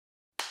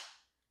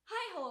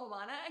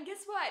Mana, and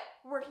guess what?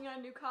 We're working on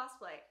a new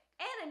cosplay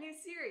and a new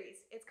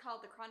series. It's called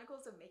The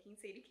Chronicles of Making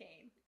Sadie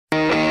Kane.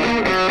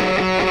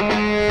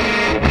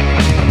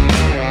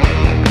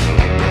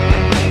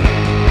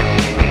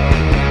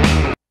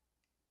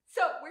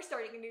 So we're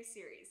starting a new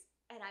series,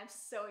 and I'm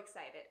so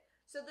excited.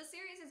 So the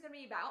series is going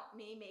to be about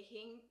me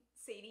making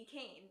Sadie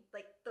Kane,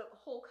 like the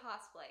whole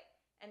cosplay.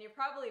 And you're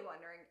probably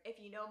wondering, if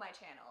you know my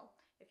channel,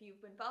 if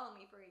you've been following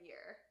me for a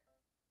year,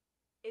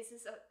 is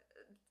this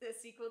a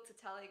sequel to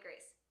Talia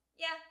Grace?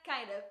 Yeah,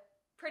 kind of.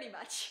 Pretty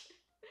much.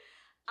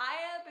 I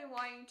have been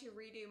wanting to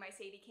redo my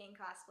Sadie Kane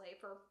cosplay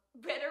for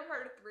better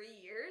part of 3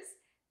 years.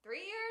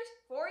 3 years?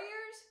 4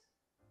 years?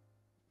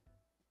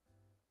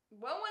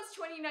 When was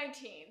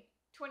 2019?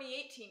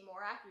 2018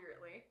 more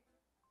accurately.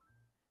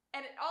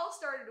 And it all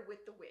started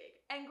with the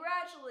wig. And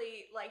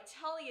gradually, like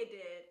Talia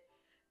did,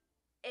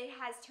 it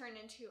has turned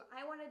into,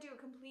 I want to do a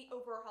complete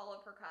overhaul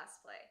of her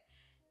cosplay.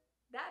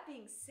 That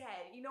being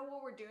said, you know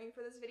what we're doing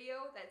for this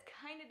video that's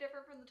kind of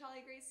different from the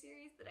Talia Grace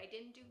series that I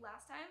didn't do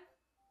last time?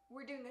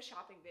 We're doing a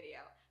shopping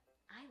video.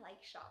 I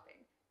like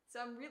shopping, so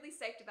I'm really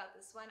psyched about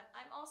this one.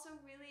 I'm also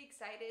really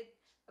excited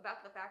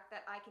about the fact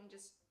that I can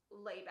just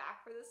lay back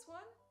for this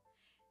one.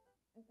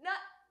 Not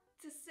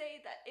to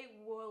say that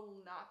it will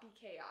not be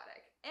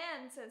chaotic,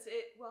 and since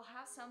it will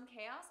have some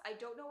chaos, I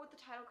don't know what the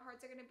title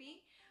cards are going to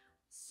be,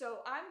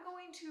 so I'm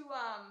going to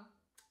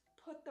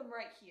put them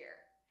right here.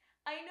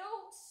 I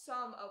know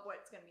some of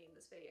what's going to be in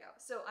this video.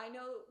 So I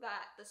know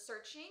that the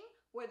searching,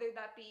 whether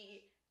that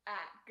be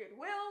at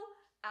Goodwill,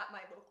 at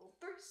my local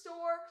thrift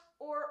store,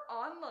 or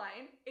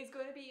online, is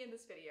going to be in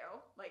this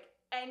video. Like,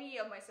 any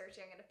of my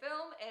searching I'm going to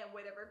film, and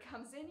whatever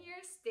comes in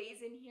here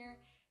stays in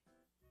here.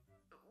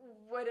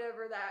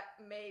 Whatever that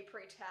may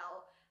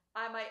pretell.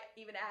 I might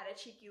even add a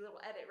cheeky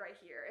little edit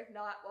right here. If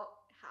not,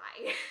 well,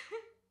 hi.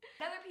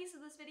 Another piece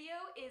of this video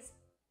is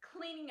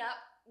cleaning up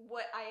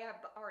what I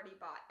have already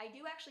bought. I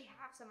do actually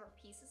have some of her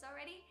pieces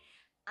already.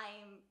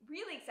 I'm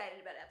really excited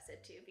about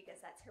episode 2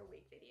 because that's her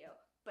wig video,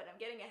 but I'm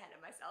getting ahead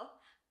of myself.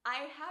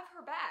 I have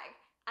her bag.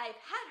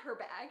 I've had her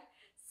bag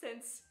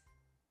since,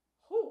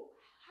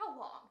 how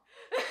long?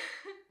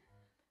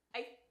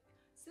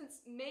 Since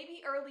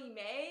maybe early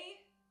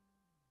May,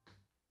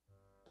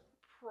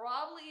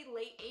 probably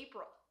late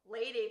April.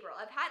 Late April.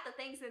 I've had the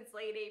thing since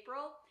late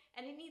April,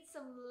 and it needs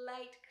some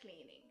light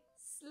cleaning.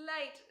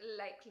 Slight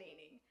light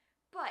cleaning.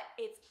 But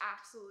it's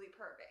absolutely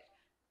perfect.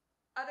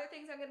 Other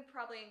things I'm going to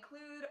probably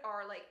include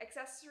are like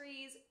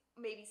accessories,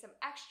 maybe some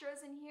extras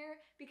in here,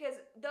 because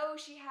though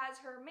she has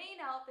her main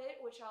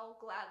outfit, which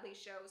I'll gladly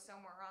show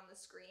somewhere on the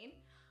screen,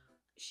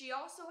 she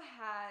also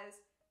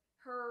has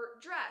her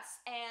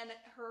dress and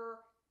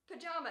her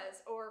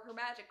pajamas, or her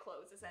magic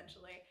clothes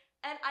essentially.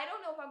 And I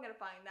don't know if I'm going to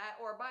find that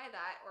or buy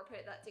that or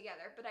put that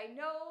together, but I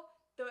know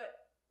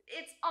that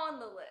it's on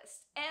the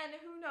list. And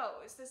who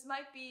knows, this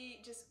might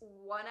be just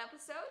one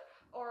episode,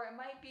 or it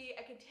might be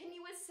a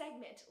continuous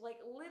segment,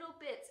 like little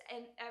bits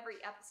in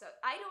every episode.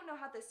 I don't know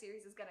how this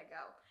series is gonna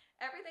go.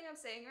 Everything I'm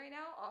saying right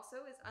now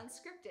also is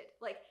unscripted.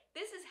 Like,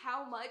 this is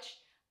how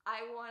much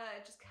I wanna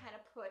just kind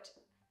of put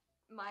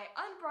my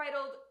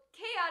unbridled,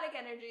 chaotic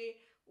energy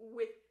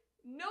with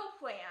no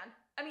plan.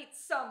 I mean,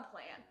 some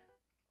plan,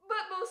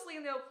 but mostly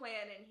no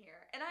plan in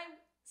here. And I'm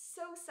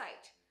so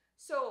psyched.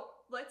 So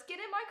let's get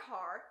in my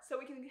car so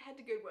we can head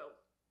to Goodwill,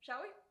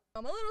 shall we?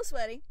 I'm a little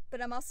sweaty,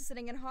 but I'm also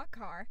sitting in a hot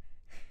car.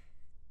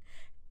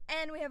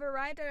 And we have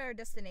arrived at our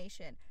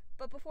destination.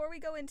 But before we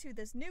go into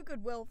this new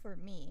Goodwill for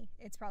me,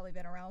 it's probably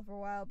been around for a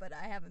while, but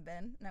I haven't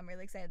been, and I'm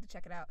really excited to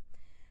check it out.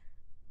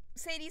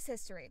 Sadie's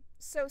history.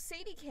 So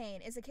Sadie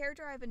Kane is a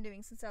character I've been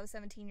doing since I was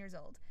 17 years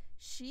old.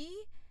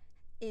 She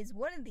is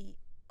one of the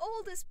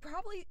oldest,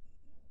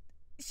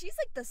 she's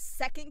like the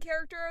second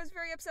character I was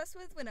very obsessed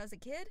with when I was a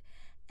kid.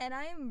 And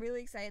I am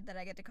really excited that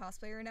I get to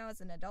cosplay her now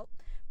as an adult.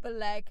 But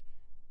like,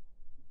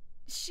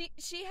 she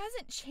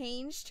hasn't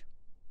changed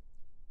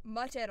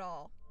much at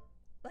all.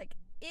 Like,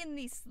 in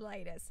the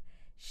slightest.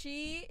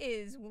 She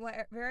is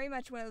very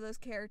much one of those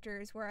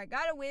characters where I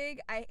got a wig,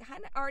 I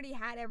kind of already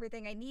had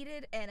everything I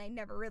needed, and I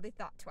never really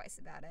thought twice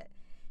about it.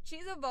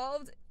 She's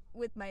evolved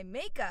with my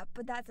makeup,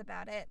 but that's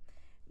about it.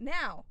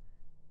 Now,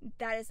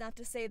 that is not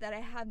to say that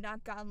I have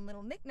not gotten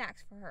little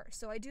knickknacks for her.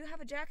 So I do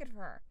have a jacket for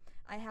her.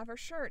 I have her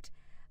shirt.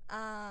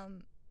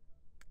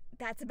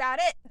 That's about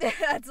it.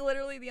 That's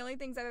literally the only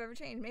things I've ever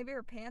changed. Maybe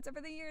her pants over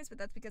the years, but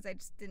that's because I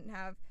just didn't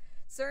have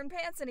certain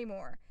pants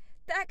anymore.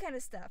 That kind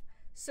of stuff.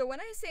 So when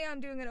I say I'm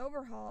doing an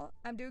overhaul,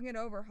 I'm doing an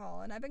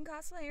overhaul. And I've been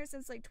cosplaying her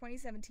since like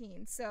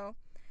 2017. So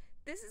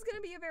this is going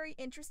to be a very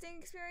interesting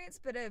experience,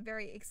 but a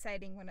very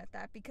exciting one at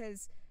that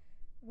because,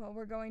 well,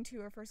 we're going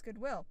to our first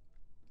Goodwill.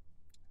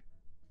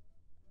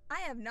 I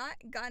have not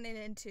gotten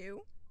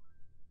into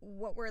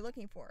what we're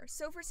looking for.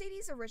 So for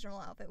Sadie's original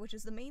outfit, which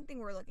is the main thing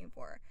we're looking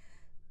for,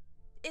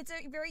 it's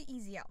a very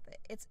easy outfit.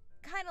 It's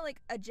kind of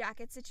like a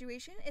jacket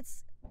situation.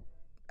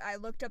 I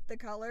looked up the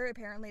color.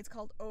 Apparently it's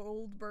called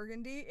Old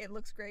Burgundy. It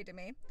looks great to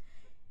me.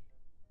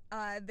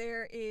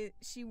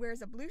 She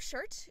wears a blue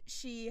shirt.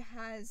 She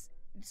has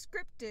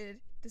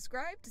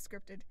described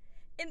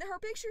In her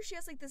picture, she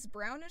has like this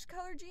brownish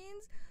color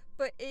jeans,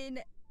 but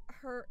in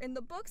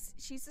the books,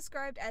 she's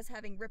described as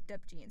having ripped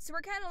up jeans. So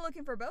we're kind of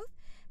looking for both.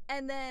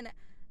 And then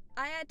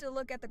I had to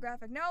look at the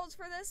graphic novels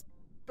for this,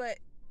 but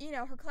you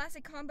know, her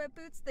classic combat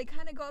boots, they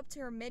kind of go up to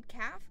her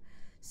mid-calf.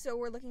 So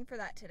we're looking for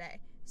that today.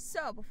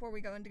 So before we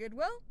go into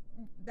Goodwill,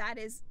 that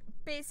is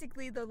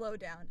basically the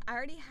lowdown. I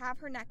already have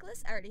her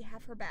necklace, I already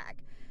have her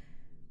bag.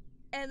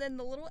 And then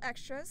the little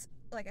extras,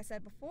 like I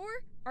said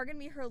before, are going to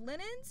be her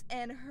linens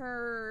and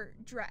her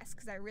dress,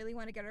 because I really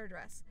want to get her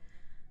dress.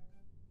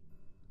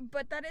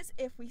 But that is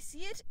if we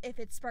see it, if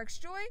it sparks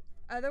joy.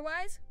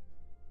 Otherwise,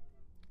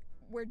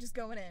 we're just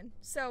going in.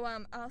 So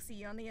I'll see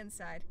you on the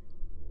inside.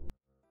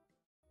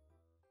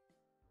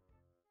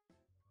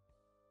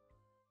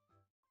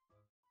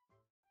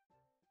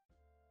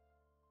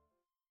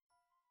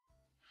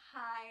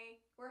 Hi,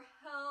 we're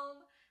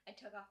home. I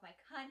took off my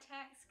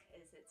contacts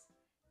because it's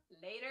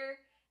later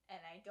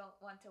and I don't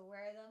want to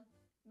wear them.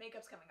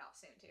 Makeup's coming off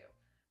soon too.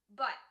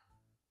 But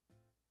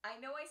I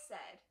know I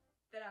said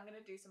that I'm going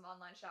to do some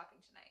online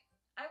shopping tonight.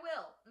 I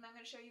will, and I'm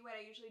going to show you what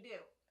I usually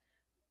do.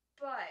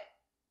 But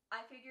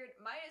I figured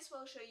might as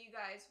well show you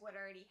guys what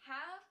I already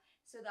have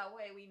so that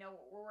way we know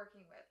what we're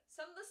working with.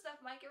 Some of the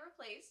stuff might get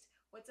replaced.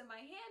 What's in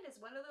my hand is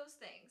one of those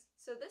things.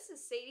 So this is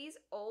Sadie's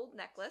old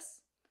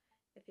necklace.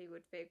 If he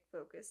would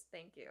focus,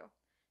 thank you.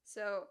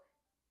 So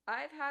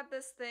I've had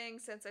this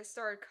thing since I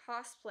started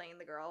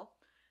cosplaying the girl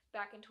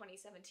back in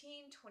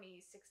 2017,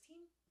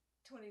 2016?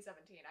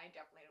 2017. I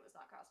definitely was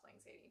not cosplaying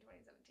Sadie in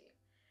 2017.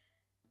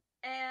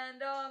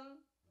 And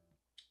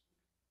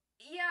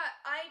yeah,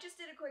 I just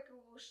did a quick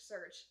Google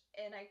search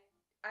and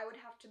I would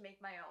have to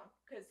make my own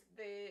because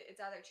it's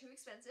either too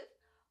expensive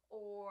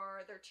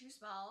or they're too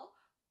small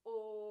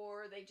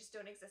or they just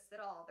don't exist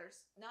at all.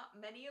 There's not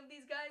many of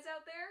these guys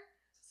out there.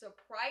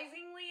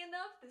 Surprisingly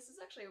enough, this is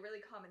actually a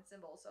really common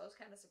symbol, so I was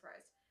kind of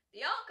surprised.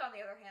 The Ankh, on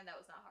the other hand, that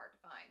was not hard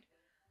to find.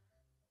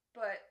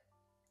 But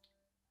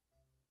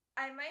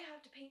I might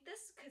have to paint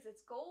this because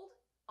it's gold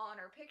on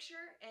her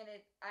picture, and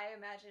I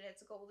imagine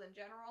it's gold in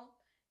general.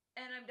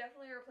 And I'm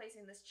definitely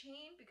replacing this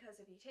chain because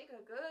if you take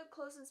a good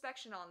close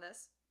inspection on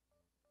this,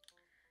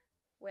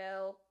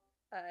 well,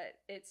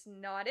 it's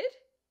knotted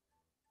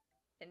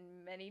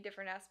in many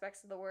different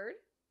aspects of the word.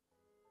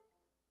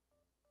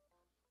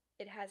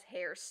 It has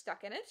hair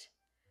stuck in it.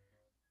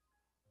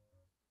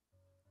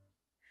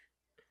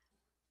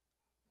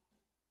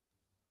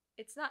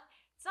 It's not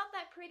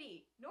that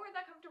pretty, nor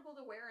that comfortable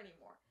to wear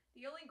anymore.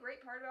 The only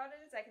great part about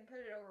it is I can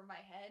put it over my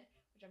head,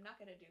 which I'm not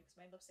gonna do because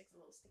my lipstick's a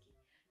little sticky.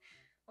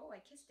 Oh,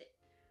 I kissed it.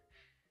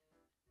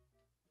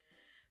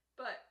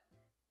 But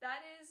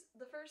that is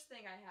the first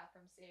thing I have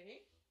from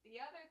Sadie. The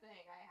other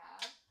thing I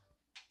have,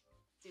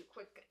 do a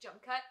quick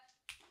jump cut.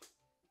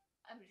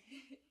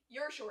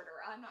 You're shorter,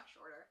 I'm not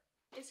shorter.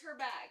 Is her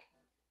bag.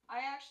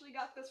 I actually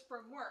got this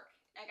from work.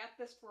 I got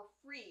this for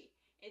free.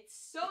 It's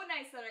so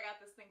nice that I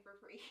got this thing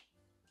for free.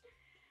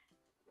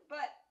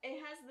 But it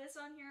has this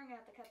on here. I'm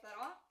gonna have to cut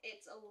that off.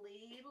 It's a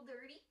little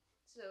dirty.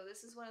 So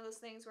this is one of those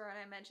things where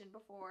I mentioned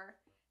before,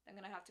 I'm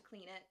gonna have to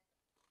clean it.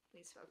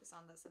 Please focus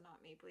on this and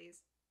not me,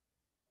 please.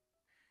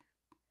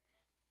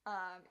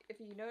 If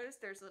you notice,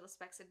 there's little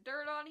specks of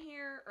dirt on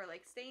here, or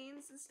like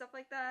stains and stuff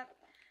like that.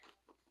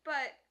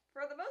 But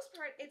for the most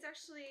part, it's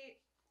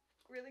actually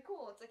really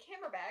cool. It's a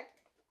camera bag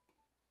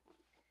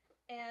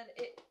and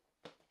it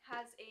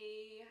has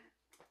I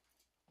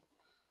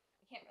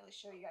can't really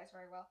show you guys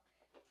very well,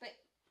 but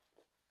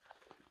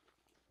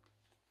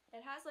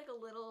it has like a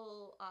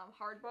little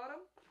hard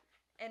bottom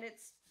and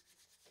it's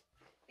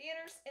the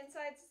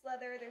inside's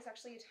leather. There's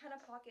actually a ton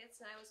of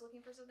pockets and I was looking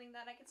for something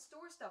that I could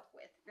store stuff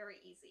with very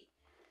easy.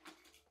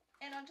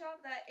 And on top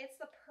of that, it's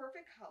the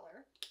perfect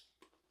color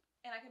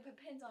and I can put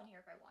pins on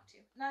here if I want to,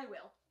 and I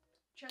will.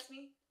 Trust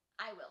me,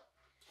 I will.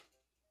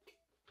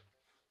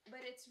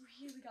 But it's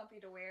really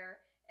comfy to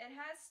wear. It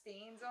has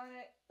stains on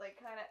it,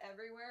 like kind of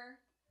everywhere.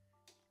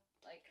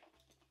 Like,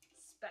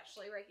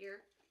 especially right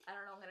here. I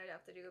don't know what I'm gonna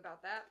have to do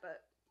about that,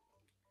 but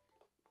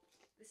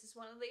this is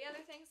one of the other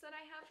things that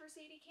I have for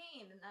Sadie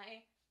Kane, and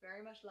I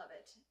very much love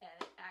it.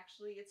 And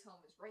actually, its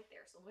home is right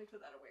there, so let me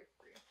put that away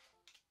for you.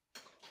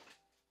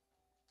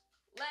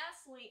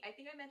 Lastly, I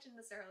think I mentioned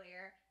this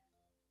earlier,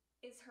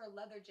 is her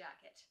leather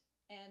jacket.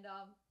 And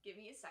give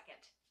me a second.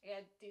 I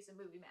gotta do some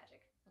movie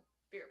magic.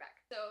 Be right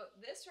back. So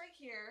this right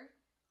here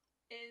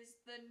is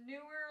the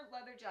newer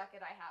leather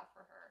jacket I have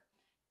for her.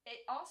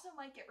 It also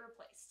might get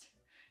replaced.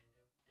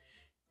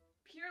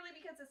 Purely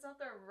because it's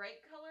not the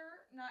right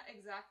color, not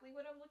exactly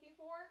what I'm looking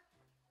for,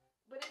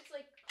 but it's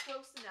like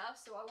close enough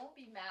so I won't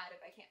be mad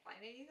if I can't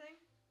find anything.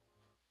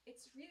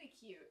 It's really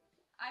cute.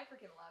 I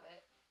freaking love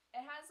it.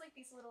 It has like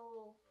these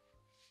little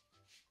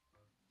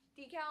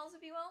decals,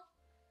 if you will,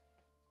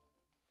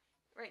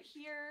 right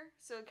here.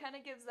 So it kind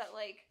of gives that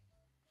like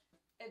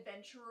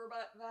adventurer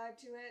vibe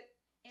to it,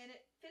 and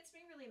it fits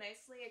me really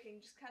nicely. I can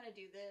just kind of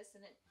do this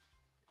and it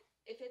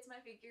fits my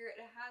figure.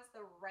 It has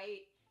the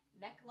right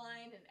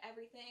neckline and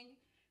everything.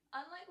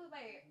 Unlike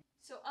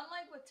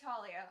with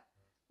Talia,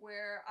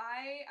 where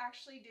I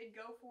actually did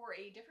go for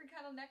a different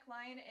kind of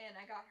neckline, and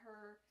I got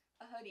her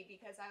a hoodie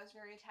because I was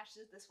very attached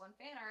to this one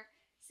fan art.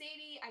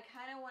 Sadie, I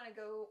kind of want to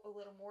go a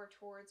little more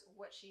towards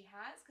what she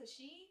has, because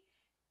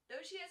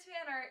though she has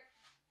fan art,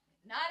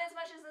 not as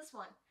much as this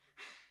one.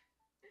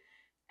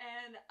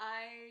 And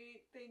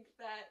I think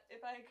that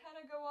if I kind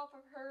of go off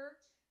of her,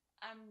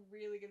 I'm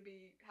really going to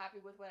be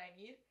happy with what I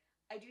need.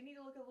 I do need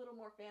to look a little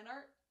more fan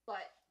art,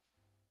 but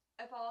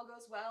if all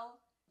goes well,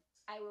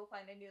 I will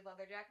find a new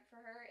leather jacket for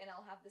her, and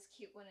I'll have this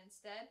cute one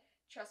instead.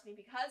 Trust me,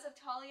 because of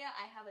Talia,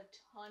 I have a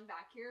ton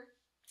back here.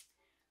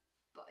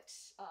 But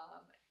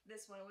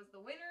this one was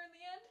the winner in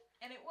the end,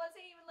 and it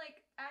wasn't even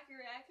like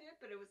accurate,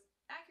 but it was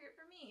accurate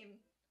for me,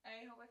 and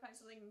I hope I find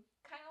something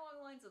kind of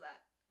along the lines of that.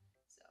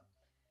 So,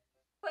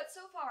 but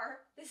so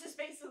far, this is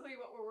basically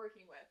what we're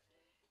working with.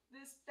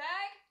 This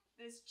bag,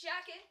 this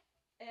jacket,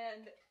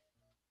 and,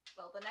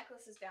 well, the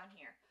necklace is down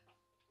here.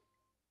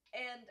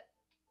 And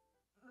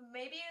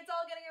maybe it's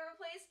all gonna get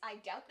replaced. I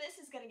doubt this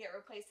is gonna get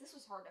replaced. This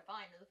was hard to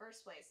find in the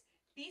first place.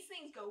 These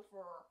things go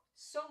for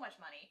so much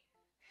money.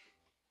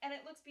 And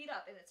it looks beat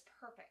up, and it's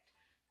perfect.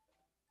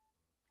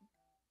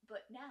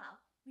 But now,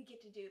 we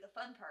get to do the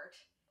fun part,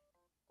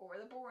 or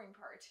the boring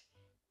part.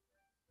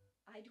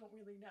 I don't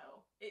really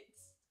know.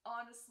 It's,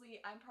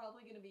 honestly, I'm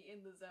probably going to be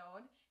in the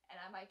zone,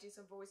 and I might do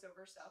some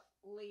voiceover stuff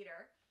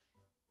later.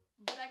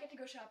 But I get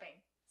to go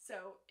shopping,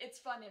 so it's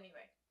fun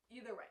anyway.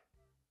 Either way.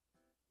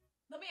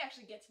 Let me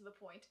actually get to the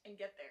point and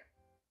get there.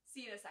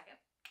 See you in a second.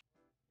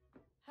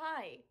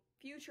 Hi.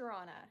 Future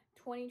Anna,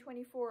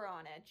 2024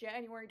 Anna,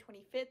 January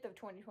 25th of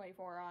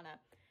 2024 Anna.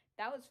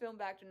 That was filmed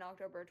back in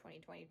October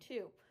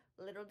 2022.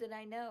 Little did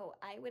I know,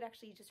 I would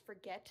actually just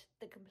forget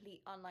the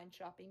complete online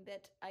shopping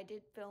bit. I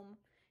did film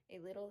a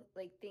little,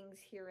 like, things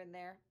here and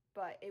there,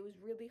 but it was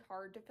really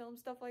hard to film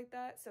stuff like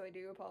that, so I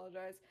do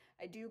apologize.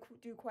 I do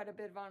quite a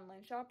bit of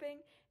online shopping,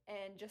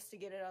 and just to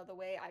get it out of the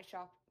way, I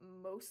shop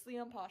mostly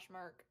on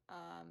Poshmark.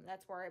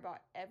 That's where I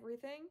bought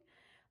everything.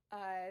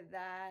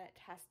 That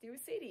has to do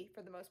with Sadie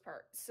for the most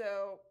part.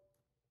 So,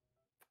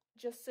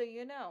 just so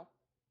you know,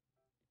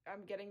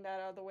 I'm getting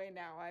that out of the way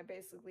now. I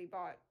basically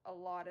bought a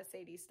lot of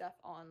Sadie stuff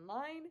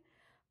online,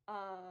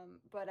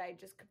 but I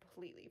just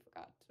completely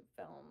forgot to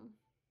film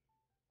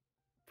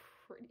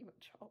pretty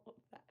much all of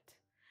that.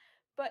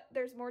 But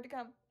there's more to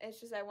come.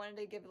 It's just I wanted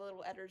to give a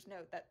little editor's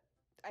note that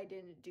I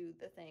didn't do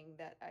the thing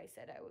that I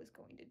said I was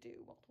going to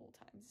do multiple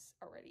times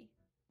already.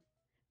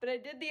 But I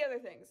did the other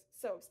things,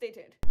 so stay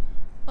tuned.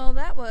 Well,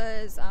 that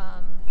was,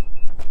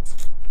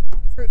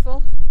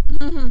 fruitful.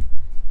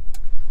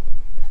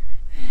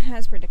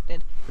 As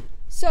predicted.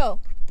 So,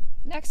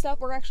 next up,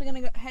 we're actually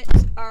gonna hit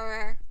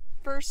our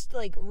first,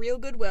 like, real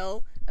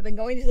Goodwill. I've been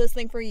going to this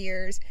thing for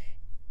years.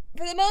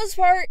 For the most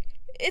part,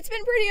 it's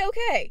been pretty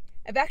okay.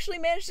 I've actually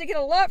managed to get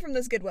a lot from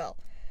this Goodwill.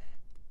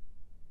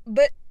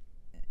 But,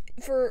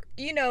 for,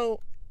 you know,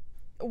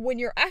 when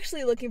you're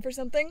actually looking for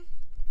something,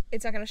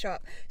 it's not gonna show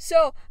up.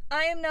 So,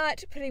 I am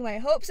not putting my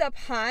hopes up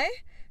high,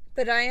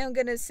 but I am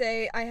going to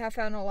say I have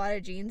found a lot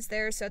of jeans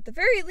there, so at the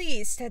very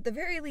least, I'm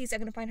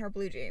going to find her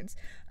blue jeans.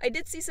 I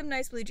did see some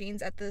nice blue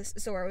jeans at the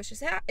store I was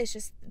just at. It's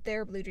just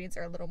their blue jeans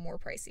are a little more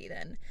pricey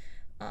than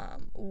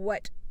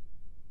what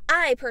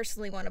I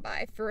personally want to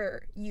buy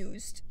for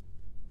used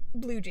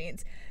blue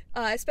jeans.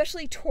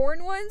 Especially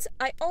torn ones.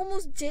 I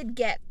almost did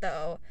get,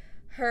 though,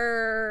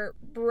 her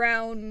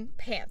brown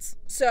pants.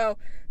 So,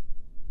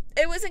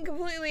 it wasn't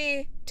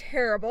completely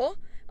terrible.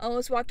 I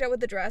almost walked out with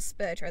the dress,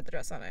 but I tried the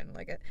dress on, I didn't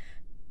like it.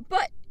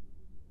 But,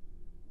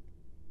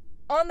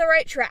 on the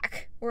right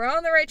track. We're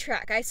on the right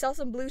track. I saw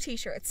some blue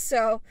t-shirts,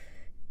 so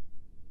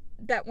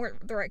that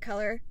weren't the right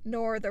color,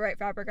 nor the right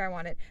fabric I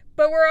wanted.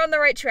 But we're on the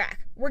right track.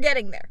 We're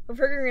getting there. We're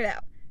figuring it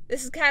out.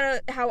 This is kind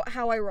of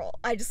how I roll.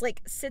 I just,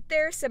 like, sit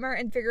there, simmer,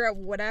 and figure out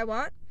what I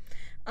want.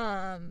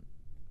 And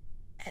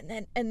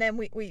then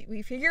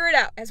we figure it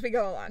out as we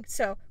go along.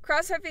 So,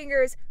 cross our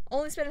fingers,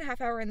 only spend a half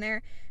hour in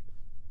there.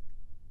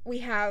 We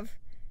have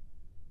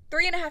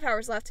 3.5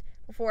 hours left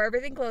before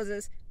everything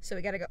closes, so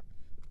we gotta go.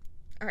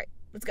 Alright,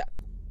 let's go.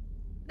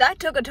 That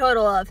took a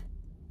total of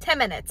 10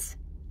 minutes.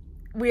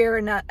 We're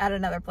not at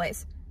another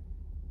place.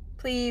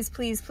 Please,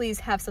 please, please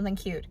have something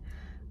cute.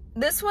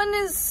 This one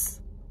is...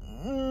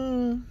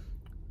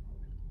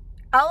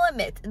 I'll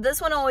admit,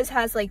 this one always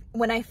has, like,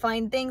 when I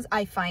find things,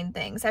 I find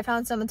things. I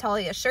found some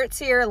Italia shirts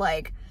here,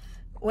 like,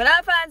 when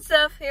I find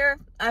stuff here,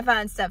 I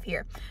find stuff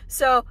here.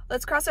 So,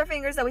 let's cross our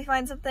fingers that we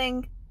find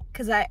something,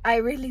 because I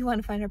really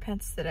want to find her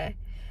pants today.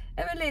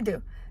 I really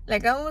do.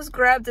 Like, I almost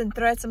grabbed and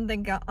tried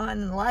something on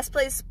in the last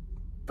place,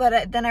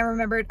 but then I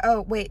remembered,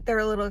 oh, wait, they're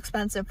a little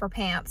expensive for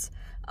pants,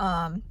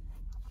 from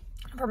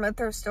a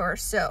thrift store,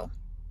 so,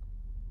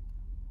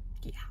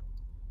 yeah.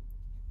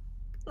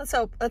 Let's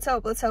hope.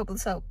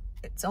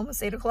 It's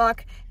almost 8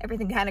 o'clock.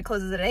 Everything kind of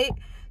closes at 8,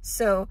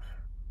 so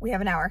we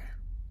have an hour.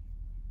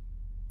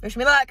 Wish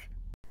me luck.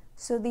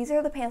 So these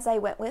are the pants I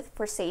went with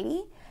for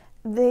Sadie.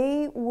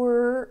 They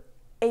were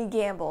a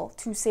gamble,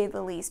 to say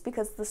the least,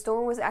 because the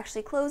store was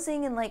actually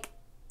closing in like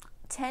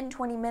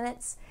 10-20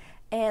 minutes,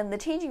 and the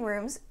changing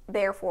rooms,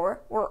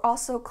 therefore, were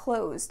also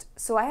closed.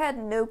 So I had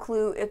no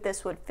clue if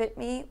this would fit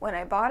me when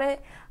I bought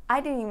it. I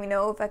didn't even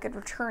know if I could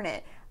return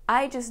it.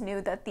 I just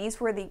knew that these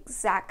were the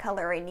exact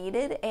color I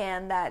needed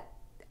and that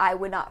I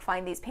would not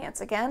find these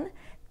pants again.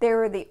 They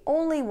were the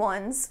only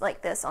ones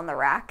like this on the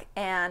rack,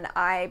 and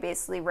I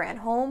basically ran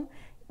home,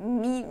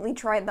 immediately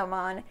tried them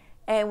on,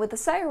 and with a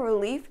sigh of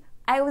relief,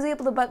 I was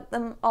able to button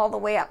them all the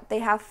way up. They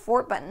have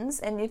 4 buttons,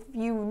 and if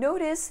you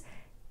notice,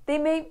 they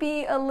may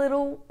be a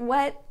little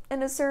wet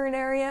in a certain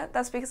area.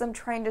 That's because I'm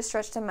trying to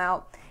stretch them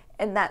out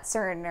in that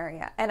certain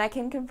area. And I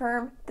can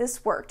confirm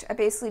this worked. I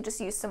basically just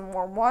used some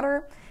warm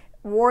water,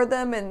 wore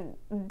them, and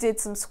did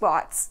some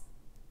squats.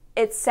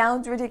 It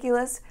sounds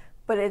ridiculous,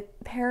 but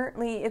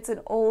apparently it's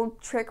an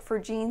old trick for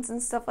jeans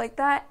and stuff like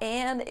that,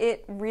 and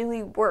it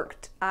really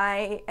worked.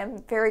 I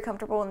am very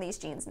comfortable in these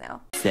jeans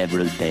now.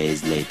 Several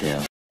days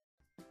later.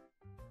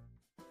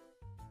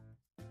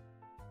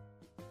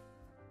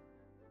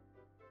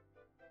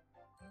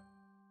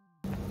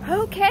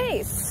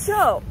 Okay,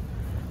 so,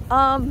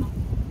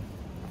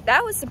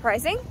 that was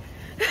surprising.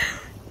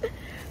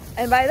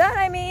 And by that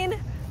I mean,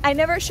 I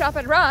never shop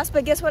at Ross,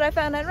 but guess what I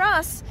found at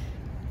Ross?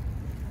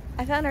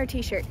 I found her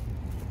t-shirt.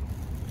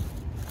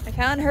 I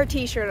found her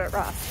t-shirt at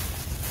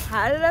Ross.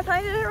 How did I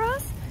find it at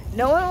Ross?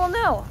 No one will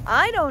know.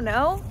 I don't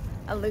know.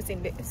 I'm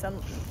losing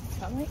sunlight.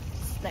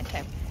 It's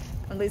nighttime.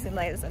 I'm losing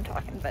light as I'm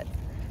talking, but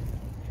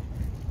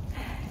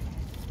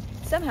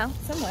somehow,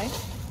 some way,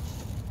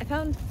 I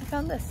found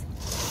this.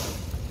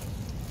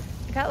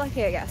 I got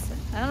lucky, I guess.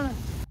 I don't know.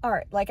 All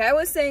right, like I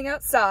was saying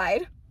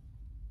outside,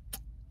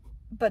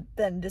 but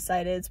then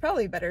decided it's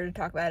probably better to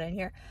talk about it in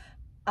here.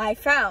 I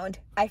found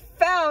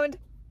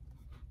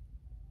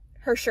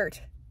her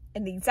shirt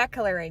in the exact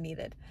color I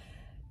needed.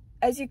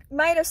 As you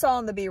might have saw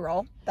in the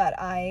B-roll that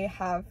I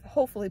have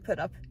hopefully put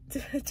up to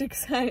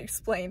kind of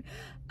explain,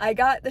 I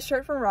got the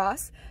shirt from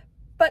Ross,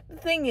 but the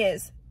thing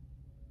is,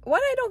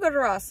 when I don't go to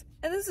Ross,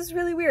 and this is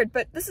really weird,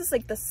 but this is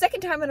like the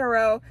 2nd time in a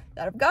row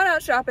that I've gone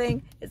out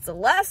shopping. It's the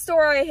last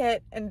store I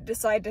hit and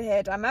decide to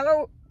hit. I'm at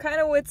my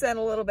kind of wit's end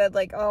a little bit,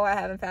 like, oh, I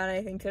haven't found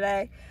anything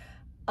today.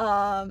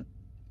 And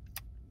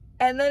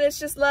then it's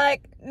just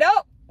like,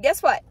 nope,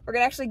 guess what? We're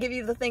gonna actually give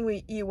you the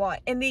thing you want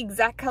in the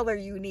exact color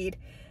you need,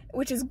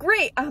 which is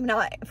great. I'm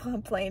not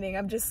complaining.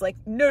 I'm just like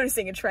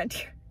noticing a trend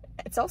here.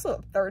 It's also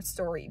a 3rd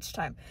store each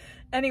time.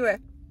 Anyway,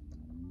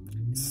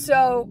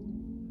 so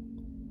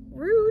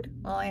rude.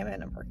 Well, I am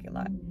in a parking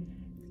lot.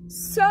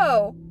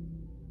 So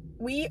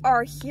we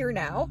are here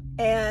now,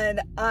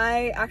 and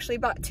I actually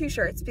bought 2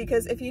 shirts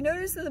because if you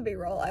notice in the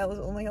B-roll, I was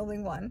only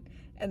holding one,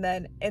 and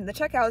then in the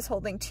checkout I was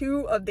holding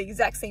 2 of the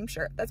exact same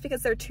shirt. That's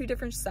because they're 2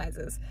 different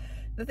sizes.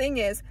 The thing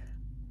is,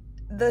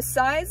 the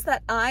size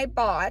that I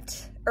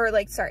bought,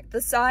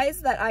 the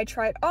size that I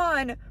tried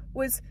on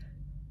was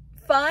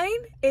fine.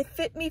 It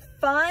fit me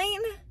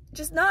fine,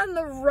 just not in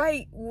the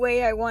right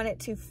way I want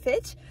it to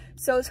fit.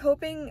 So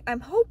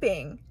I'm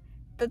hoping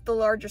that the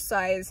larger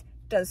size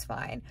does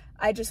fine.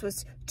 I just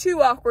was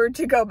too awkward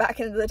to go back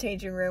into the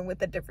changing room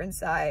with a different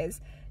size.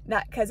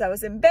 Not because I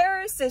was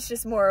embarrassed, it's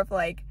just more of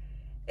like,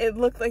 it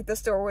looked like the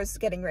store was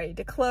getting ready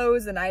to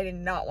close and I did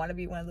not want to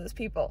be one of those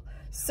people.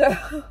 So,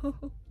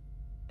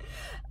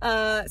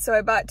 so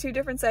I bought 2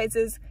 different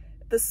sizes.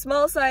 The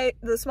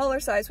smaller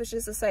size, which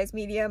is a size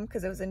medium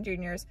because it was in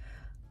juniors,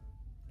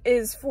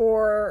 is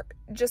for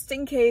just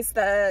in case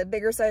the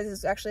bigger size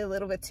is actually a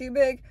little bit too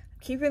big.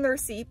 I'm keeping the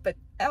receipt, but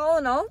all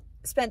in all,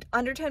 spent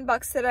under 10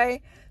 bucks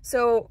today.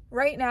 So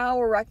right now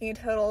we're rocking a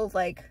total of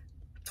like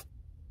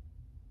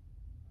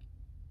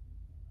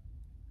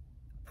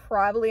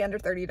probably under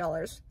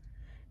 $30,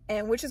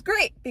 and which is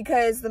great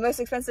because the most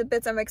expensive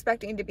bits I'm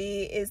expecting to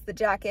be is the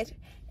jacket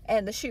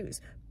and the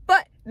shoes.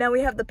 But now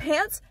we have the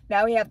pants,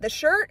 now we have the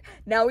shirt,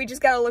 now we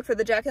just gotta look for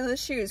the jacket and the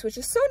shoes, which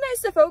is so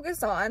nice to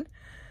focus on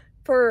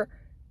for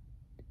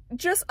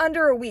just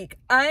under a week.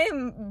 I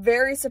am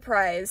very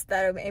surprised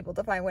that I'm able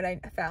to find what I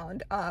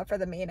found for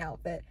the main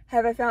outfit.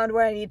 Have I found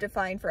what I need to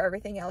find for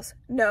everything else?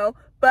 No,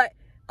 but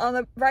on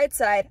the right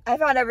side, I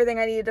found everything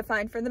I needed to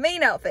find for the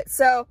main outfit.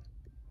 So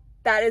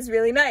that is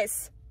really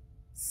nice.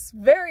 It's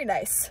very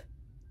nice.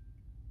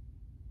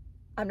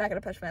 I'm not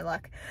gonna push my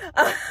luck.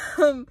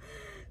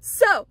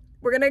 So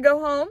we're gonna go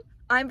home.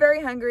 I'm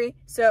very hungry.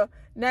 So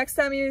next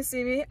time you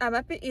see me, I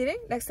might be eating.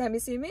 Next time you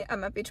see me, I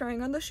might be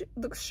trying on the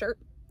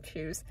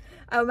shoes.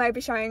 I might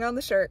be trying on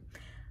the shirt.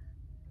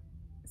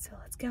 So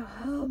let's go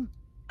home.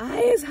 I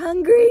is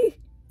hungry.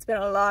 It's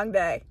been a long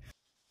day.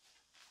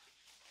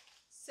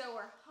 So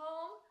we're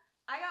home.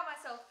 I got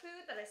myself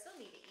food that I still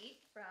need to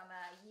eat from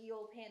Ye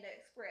Olde Panda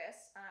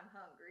Express. I'm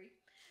hungry.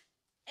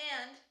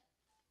 And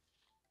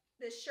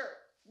this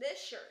shirt.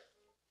 This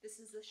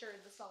is the shirt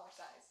in the smaller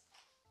size.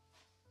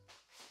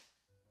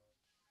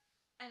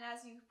 And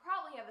as you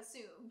probably have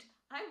assumed,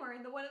 I'm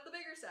wearing the one of the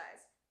bigger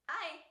size.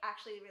 I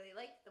actually really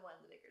like the one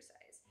in the bigger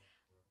size.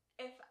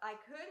 If I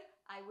could,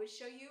 I would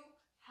show you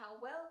how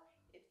well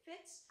it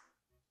fits.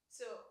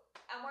 So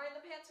I'm wearing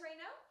the pants right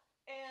now,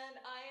 and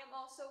I am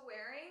also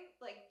wearing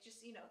like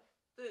just, you know,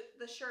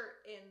 the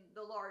shirt in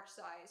the large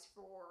size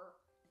for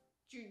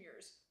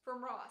juniors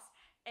from Ross,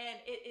 and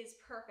it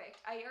is perfect.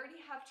 I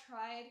already have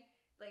tried,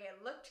 like I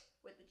looked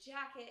with the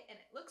jacket and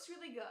it looks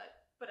really good,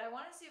 but I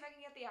want to see if I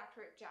can get the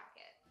accurate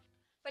jacket.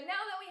 But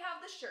now that we have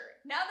the shirt,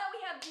 now that we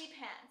have the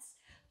pants,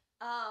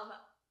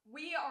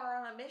 we are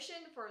on a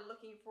mission for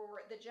looking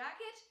for the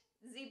jacket,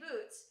 the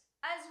boots,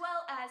 as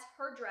well as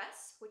her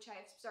dress, which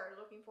I've started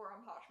looking for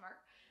on Poshmark,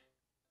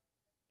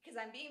 because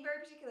I'm being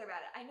very particular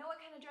about it. I know what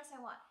kind of dress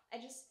I want. I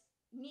just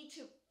need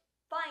to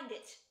find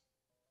it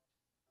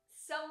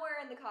somewhere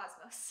in the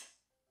cosmos.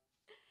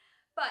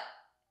 But,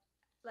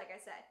 like I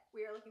said,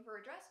 we are looking for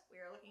her dress, we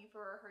are looking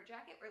for her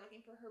jacket, we're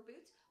looking for her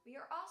boots. We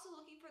are also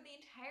looking for the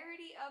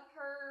entirety of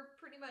her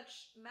pretty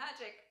much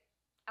magic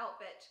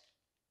outfit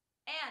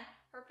and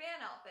her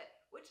fan outfit,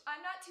 which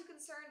I'm not too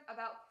concerned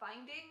about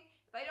finding.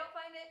 If I don't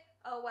find it,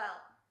 oh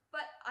well.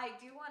 But I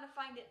do want to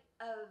find it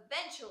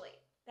eventually.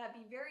 That'd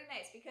be very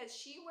nice, because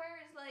she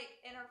wears,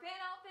 like, in her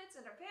fan outfits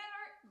and her fan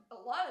art, a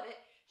lot of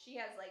it, she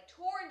has like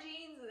torn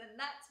jeans, and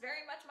that's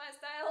very much my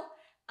style.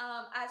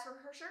 As for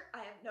her shirt,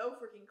 I have no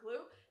freaking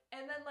clue.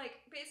 And then,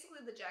 like,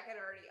 basically the jacket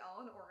I already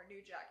own, or a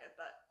new jacket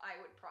that I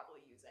would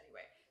probably use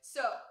anyway.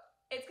 So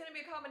it's gonna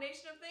be a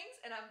combination of things,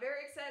 and I'm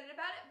very excited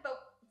about it.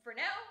 But for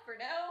now,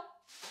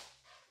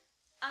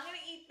 I'm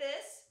gonna eat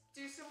this,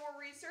 do some more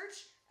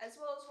research, as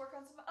well as work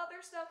on some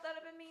other stuff that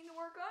I've been meaning to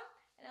work on.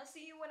 And I'll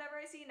see you whenever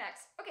I see you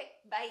next. Okay,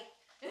 bye.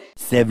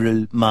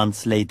 Several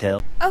months later.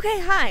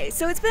 Okay, hi.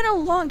 So it's been a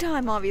long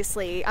time,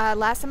 obviously.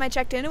 Last time I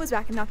checked in, it was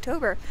back in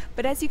October.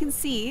 But as you can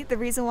see, the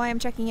reason why I'm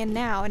checking in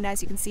now, and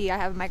as you can see, I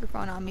have a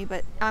microphone on me,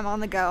 but I'm on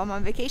the go. I'm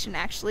on vacation,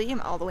 actually. I'm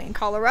all the way in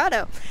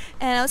Colorado.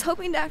 And I was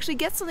hoping to actually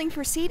get something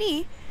for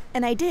Sadie,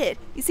 and I did.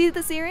 You see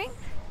this earring?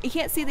 You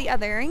can't see the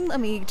other earring.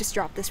 Let me just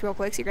drop this real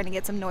quick so you're going to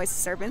get some noise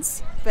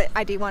disturbance. But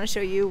I do want to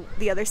show you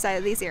the other side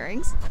of these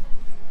earrings.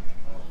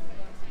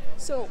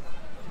 So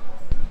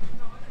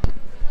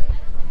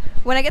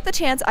when I get the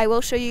chance, I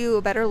will show you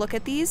a better look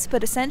at these,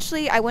 but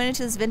essentially I went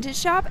into this vintage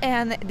shop,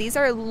 and these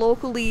are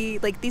locally,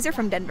 like, these are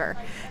from Denver,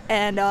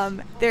 and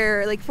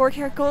they're like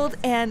 4-karat gold,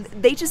 and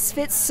they just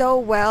fit so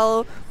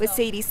well with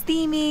Sadie's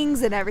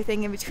themings and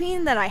everything in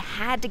between that I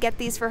had to get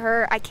these for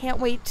her. I can't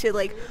wait to,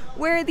 like,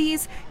 wear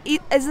these. Is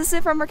this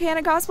it from her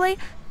Canon cosplay?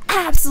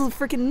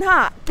 Absolutely freaking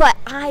not, but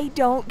I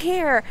don't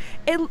care.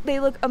 They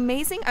look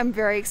amazing. I'm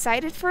very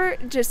excited for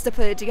it, just to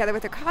put it together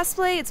with her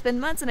cosplay. It's been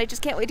months, and I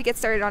just can't wait to get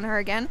started on her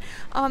again.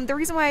 The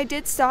reason why I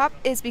did stop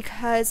is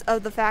because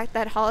of the fact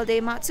that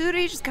Holiday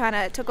Matsuri just kind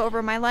of took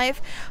over my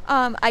life.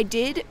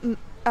 If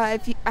I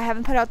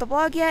haven't put out the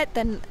vlog yet,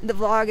 then the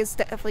vlog is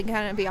definitely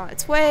going to be on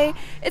its way.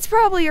 It's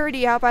probably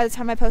already out by the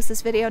time I post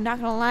this video, not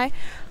gonna lie.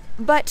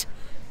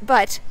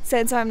 But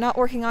since I'm not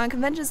working on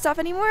convention stuff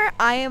anymore,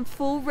 I am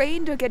full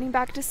rein to getting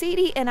back to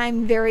Sadie, and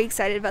I'm very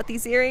excited about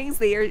these earrings.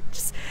 They are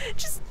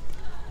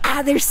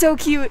they're so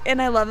cute,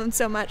 and I love them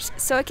so much.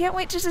 So I can't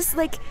wait to just,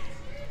 like,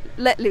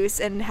 let loose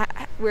and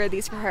wear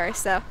these for her.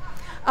 So,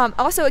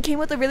 also it came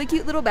with a really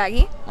cute little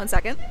baggie. One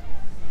second.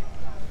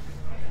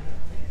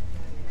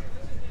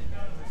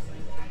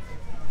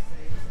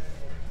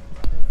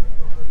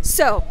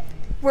 So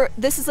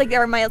this is like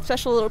my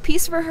special little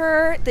piece for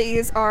her.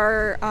 These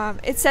are,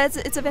 it says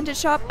it's a vintage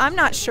shop. I'm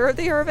not sure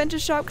they are a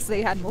vintage shop because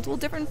they had multiple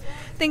different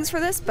things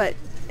for this, but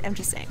I'm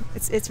just saying,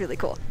 it's really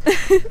cool.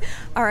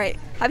 All right,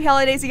 happy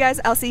holidays, you guys.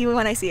 I'll see you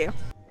when I see you.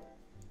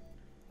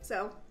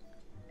 So,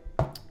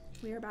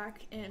 we are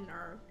back in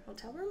our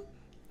hotel room,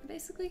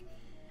 basically,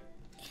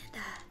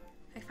 and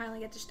I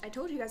finally get to, I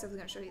told you guys I was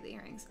going to show you the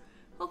earrings,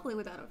 hopefully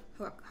without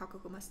a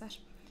Hakoko mustache.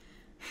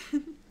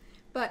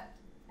 But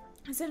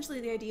essentially,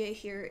 the idea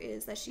here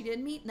is that she did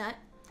meet Nut,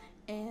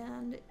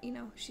 and, you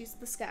know, she's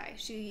the sky.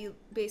 She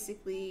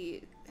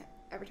basically,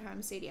 every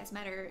time Sadie has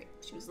met her,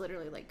 she was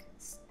literally like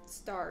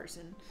stars,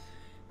 and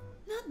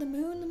not the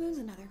moon. The moon's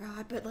another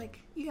god, but,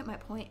 like, you get my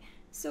point.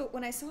 So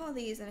when I saw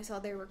these and I saw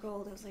they were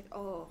gold, I was like,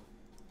 oh,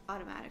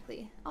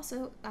 automatically.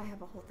 Also, I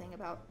have a whole thing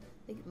about,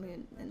 like,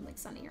 moon and, like,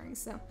 sun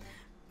earrings, so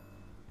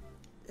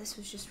this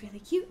was just really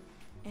cute,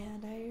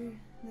 and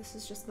this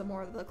is just the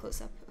more of the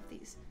close-up of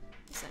these.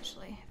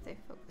 Essentially, if they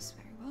focus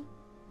very well.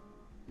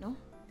 No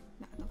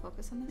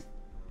focus on this.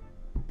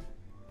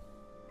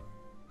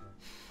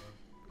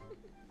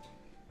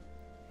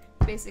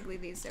 Basically,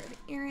 these are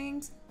the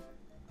earrings.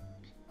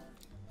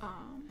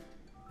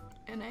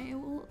 And I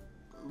will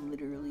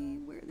literally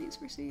wear these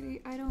for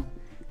Sadie. I don't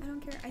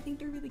care. I think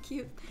they're really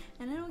cute,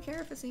 and I don't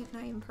care if it's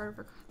not even part of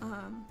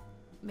her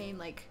main,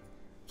 like,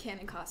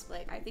 canon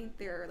cosplay. I think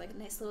they're like a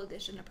nice little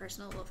addition, a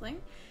personal little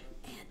thing,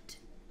 and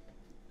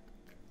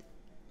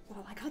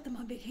well, I got them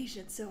on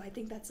vacation, so I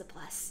think that's a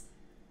plus.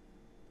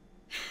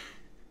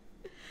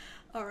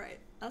 Alright,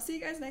 I'll see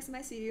you guys next time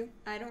I see you.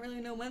 I don't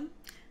really know when,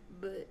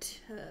 but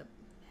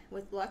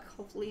with luck,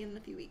 hopefully in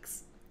a few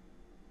weeks.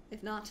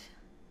 If not,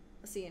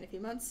 I'll see you in a few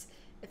months.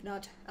 If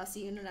not, I'll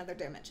see you in another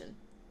dimension.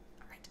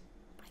 Alright,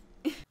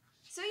 bye.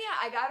 So yeah,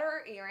 I got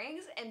her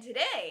earrings, and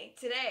today,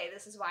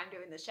 this is why I'm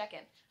doing this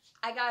check-in,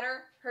 I got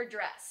her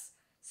dress.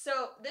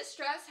 So this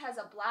dress has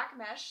a black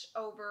mesh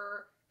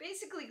over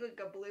basically like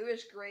a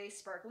bluish gray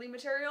sparkly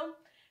material,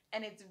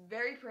 and it's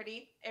very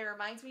pretty. It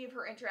reminds me of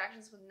her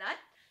interactions with Nut.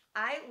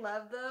 I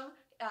love them.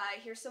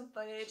 Here's some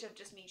footage of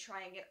just me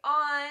trying it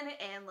on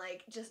and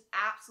like just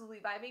absolutely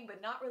vibing,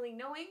 but not really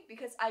knowing,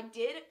 because I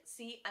did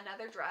see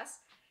another dress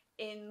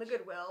in the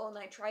Goodwill and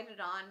I tried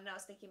it on and I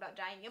was thinking about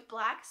dyeing it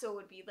black so it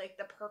would be like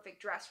the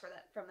perfect dress for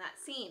that from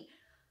that scene.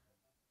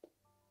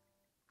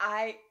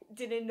 I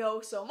didn't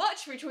know so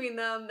much between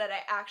them that I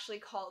actually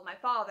called my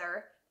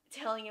father,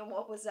 telling him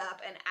what was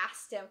up, and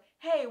asked him,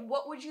 hey,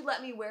 what would you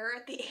let me wear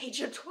at the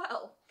age of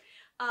 12?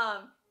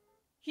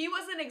 He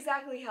wasn't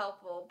exactly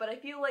helpful, but I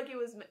feel like it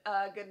was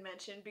a good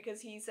mention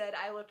because he said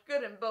I looked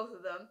good in both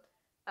of them.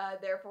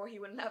 Therefore, he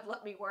wouldn't have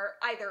let me wear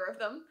either of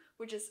them,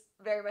 which is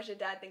very much a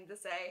dad thing to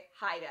say.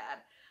 Hi,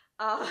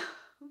 Dad.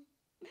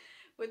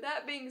 With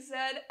that being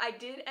said, I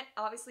did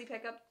obviously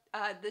pick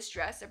out this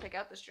dress.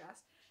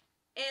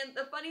 And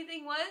the funny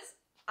thing was,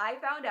 I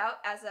found out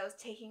as I was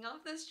taking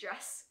off this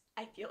dress,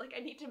 I feel like I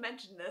need to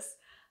mention this,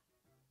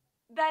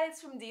 that it's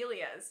from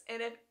Delia's.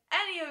 And if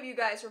any of you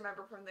guys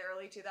remember from the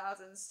early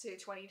 2000s to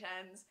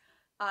 2010s,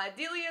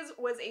 Delia's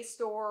was a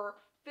store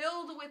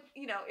filled with,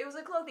 you know, it was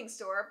a clothing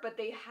store, but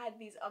they had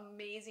these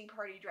amazing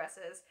party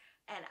dresses,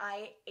 and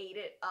I ate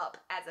it up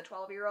as a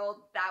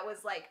 12-year-old. That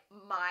was like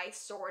my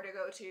store to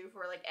go to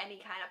for like any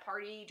kind of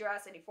party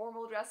dress, any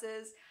formal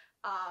dresses.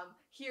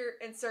 Here,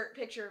 insert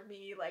picture of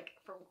me like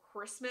from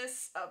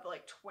Christmas of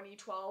like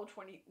 2012,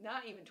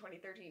 not even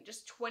 2013,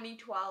 just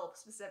 2012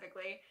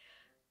 specifically.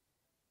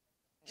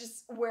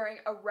 Just wearing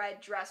a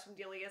red dress from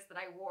Delia's that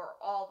I wore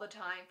all the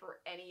time for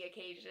any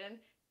occasion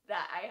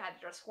that I had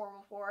to dress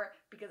formal for,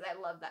 because I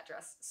love that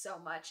dress so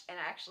much, and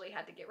I actually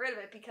had to get rid of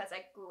it because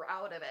I grew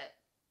out of it.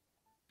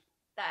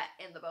 That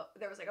in the bow,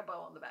 there was like a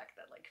bow on the back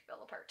that like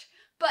fell apart.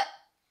 But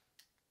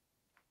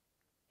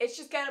it's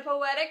just kind of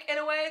poetic in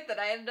a way that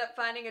I ended up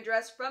finding a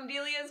dress from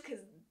Delia's, because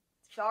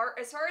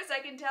as far as I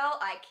can tell,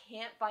 I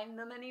can't find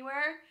them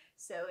anywhere.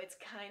 So it's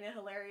kind of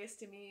hilarious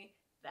to me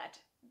that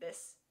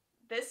this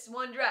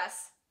one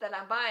dress that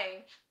I'm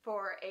buying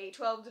for a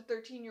 12 to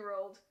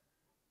 13-year-old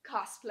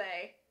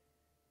cosplay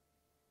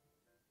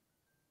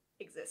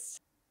exists.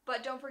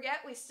 But don't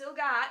forget, we still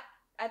got,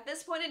 at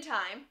this point in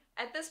time,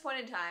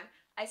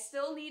 I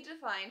still need to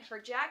find her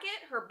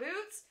jacket, her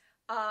boots,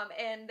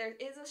 and there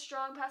is a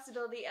strong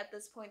possibility at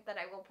this point that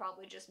I will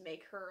probably just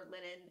make her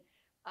linen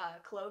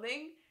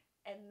clothing,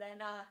 and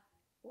then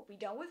we'll be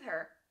done with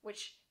her,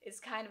 which is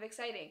kind of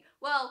exciting.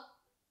 Well,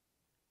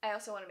 I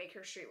also want to make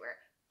her streetwear.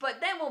 But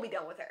then we'll be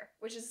done with her,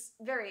 which is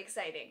very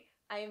exciting.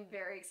 I am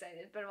very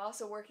excited, but I'm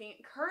also working,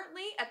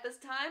 currently at this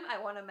time, I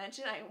want to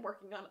mention I am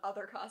working on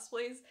other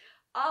cosplays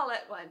all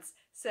at once.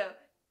 So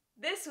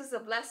this was a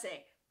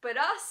blessing, but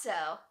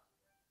also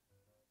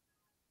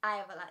I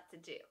have a lot to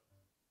do.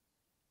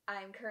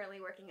 I'm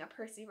currently working on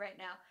Percy right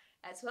now,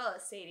 as well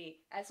as Sadie,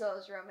 as well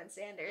as Roman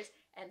Sanders,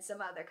 and some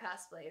other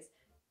cosplays.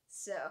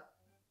 So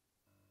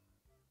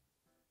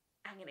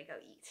I'm gonna go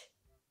eat.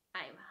 I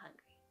am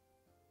hungry.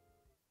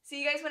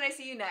 See you guys when I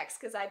see you next,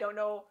 because I don't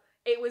know,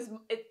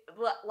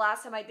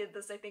 last time I did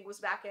this I think was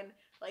back in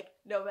like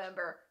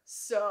November,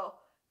 so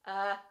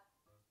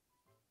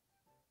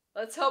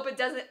let's hope it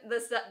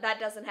that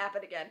doesn't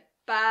happen again.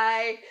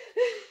 Bye.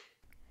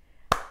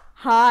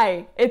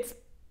 Hi, it's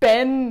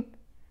been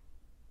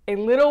a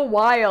little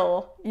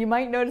while. You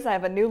might notice I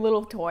have a new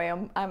little toy.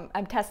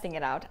 I'm testing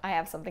it out. I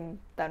have something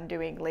that I'm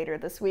doing later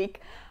this week.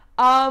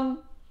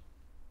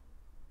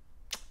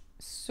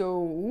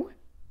 So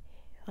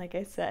like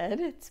I said,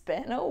 it's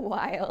been a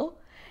while,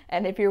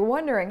 and if you're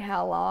wondering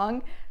how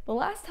long, the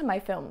last time I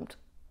filmed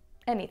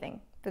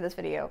anything for this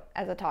video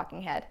as a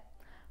talking head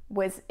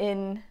was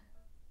in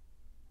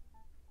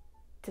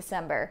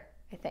December,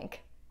 I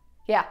think.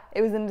 Yeah,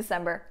 it was in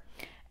December.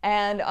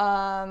 And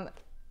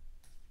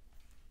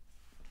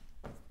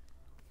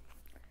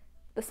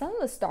The Sun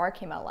and the Star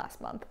came out last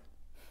month.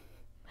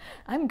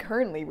 I'm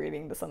currently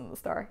reading The Sun and the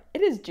Star.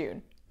 It is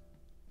June.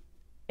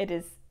 It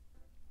is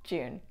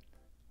June.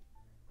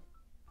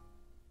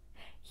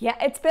 Yeah,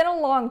 it's been a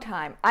long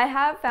time. I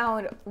have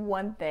found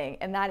one thing,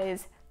 and that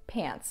is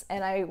pants.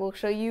 And I will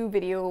show you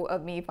video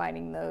of me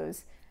finding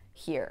those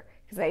here,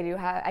 because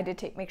I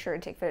did make sure to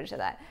take footage of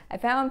that. I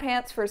found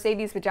pants for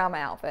Sadie's pajama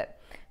outfit.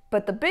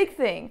 But the big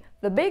thing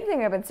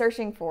I've been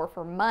searching for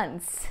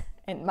months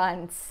and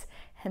months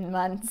and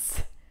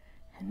months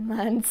and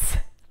months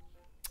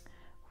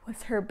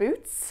was her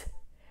boots.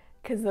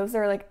 Because those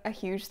are like a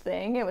huge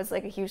thing. It was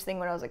like a huge thing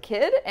when I was a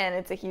kid, and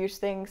it's a huge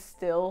thing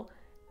still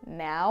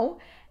now.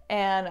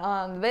 And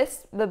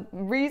the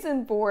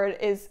reason for it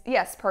is,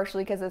 yes,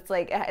 partially because it's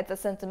like, it's a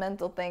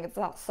sentimental thing, it's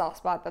a soft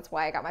spot, that's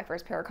why I got my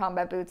first pair of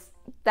combat boots,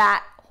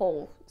 that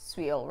whole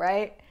spiel,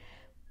 right?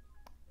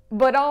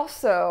 But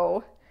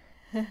also,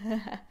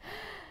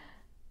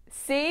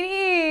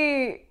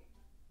 Sadie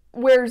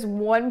wears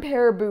one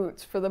pair of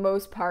boots for the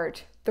most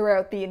part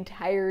throughout the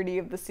entirety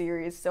of the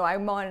series, so I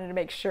wanted to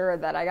make sure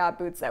that I got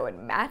boots that would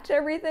match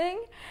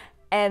everything.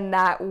 and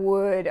that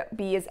would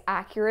be as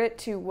accurate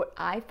to what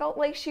I felt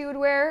like she would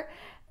wear.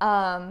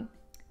 And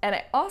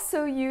I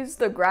also used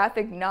the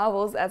graphic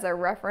novels as a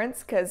reference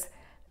because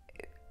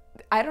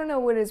I don't know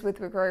what it is with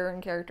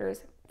Victorian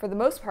characters. For the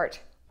most part,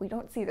 we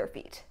don't see their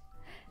feet.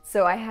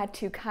 So I had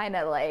to kind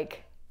of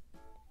like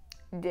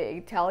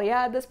dig. Talia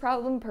had this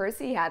problem.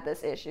 Percy had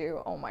this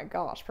issue. Oh my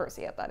gosh,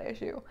 Percy had that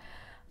issue.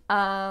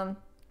 And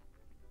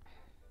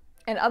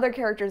other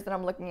characters that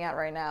I'm looking at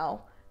right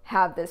now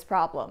have this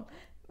problem.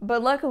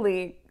 But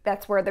luckily,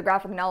 that's where the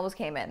graphic novels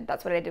came in.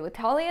 That's what I did with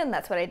Talia, and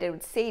that's what I did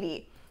with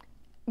Sadie.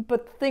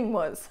 But the thing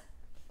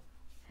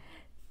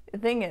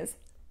is,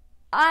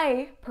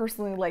 I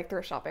personally like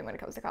thrift shopping when it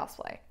comes to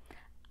cosplay.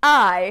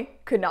 I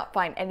could not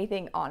find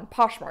anything on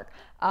Poshmark,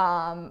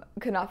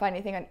 could not find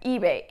anything on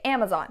eBay,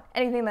 Amazon,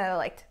 anything that I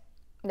liked.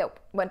 Nope.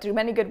 Went to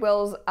many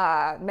Goodwills,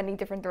 many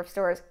different thrift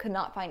stores, could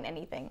not find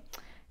anything.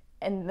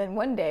 And then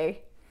one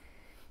day,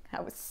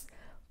 I was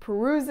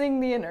perusing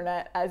the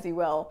internet, as you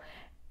will,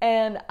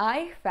 and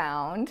I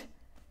found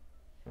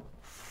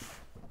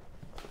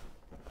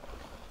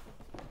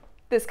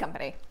this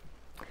company.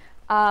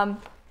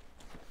 I'm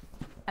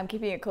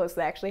keeping it close.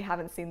 I actually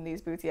haven't seen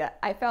these boots yet.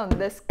 I found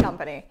this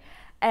company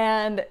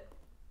and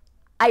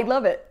I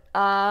love it.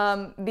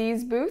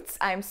 These boots,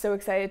 I'm so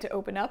excited to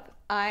open up.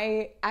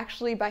 I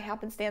actually, by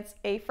happenstance,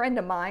 a friend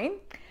of mine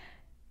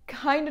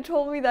kind of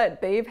told me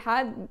that they've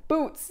had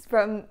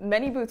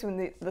many boots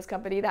from this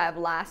company that have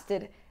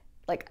lasted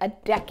like a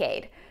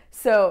decade.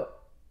 So,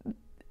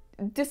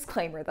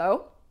 disclaimer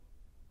though,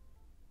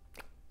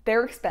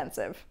 they're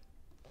expensive.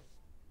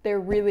 They're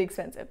really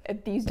expensive.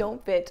 If these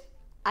don't fit,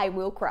 I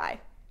will cry.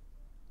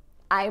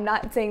 I'm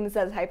not saying this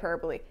as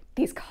hyperbole.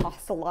 These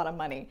cost a lot of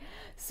money.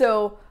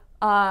 So,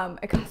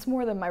 it costs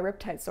more than my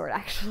Riptide sword,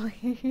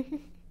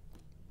 actually.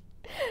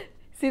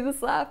 See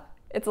this laugh?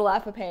 It's a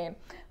laugh of pain.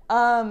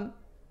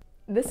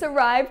 This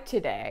arrived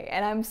today,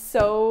 and I'm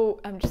so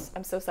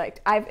psyched.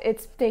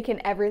 It's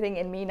taken everything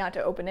in me not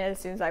to open it as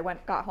soon as I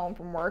got home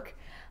from work.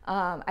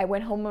 I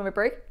went home on my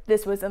break.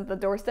 This was at the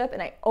doorstep,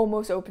 and I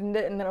almost opened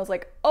it, and then I was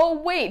like,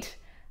 oh wait,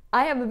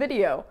 I have a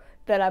video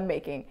that I'm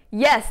making.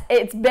 Yes,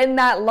 it's been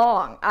that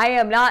long. I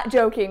am not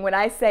joking when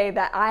I say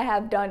that I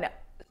have done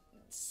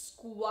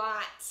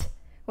squat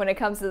when it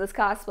comes to this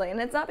cosplay, and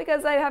it's not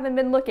because I haven't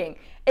been looking.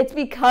 It's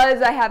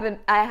because I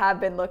have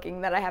been looking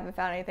that I haven't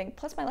found anything.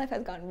 Plus, my life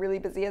has gotten really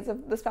busy as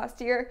of this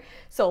past year,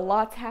 so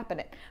lots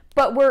happening.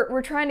 But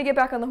we're trying to get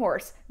back on the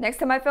horse. Next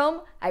time I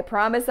film, I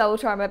promise I will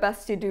try my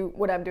best to do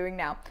what I'm doing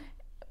now.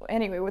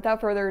 Anyway,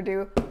 without further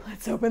ado,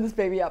 let's open this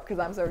baby up because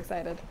I'm so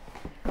excited.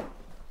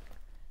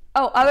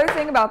 Oh, other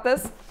thing about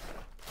this,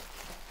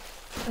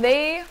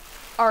 they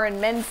are in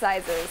men's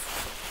sizes.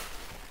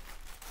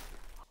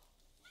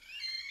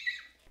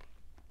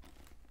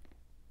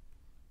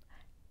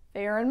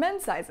 They are in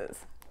men's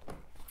sizes.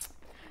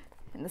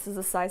 And this is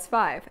a size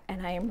 5,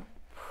 and I am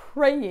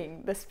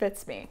praying this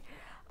fits me.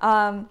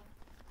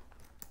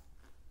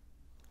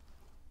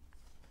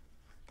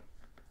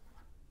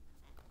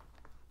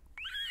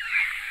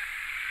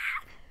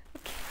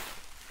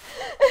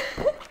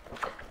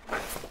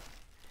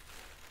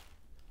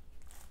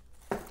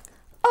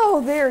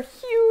 Oh, they're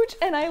huge,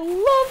 and I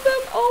love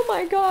them. Oh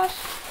my gosh.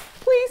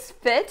 Please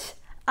fit.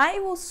 I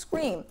will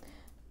scream.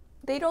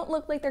 They don't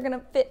look like they're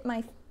gonna fit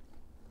my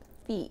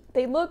feet.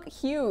 They look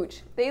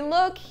huge. They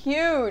look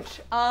huge.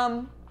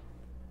 I'm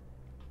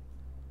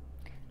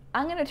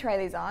gonna try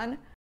these on.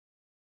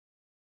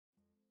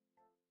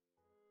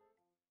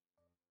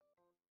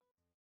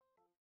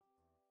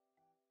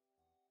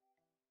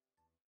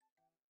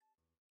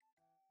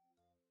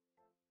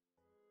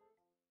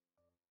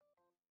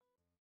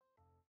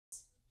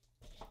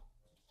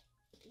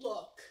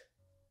 Look.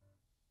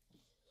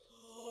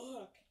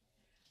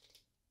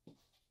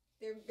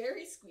 They're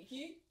very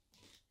squeaky.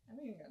 I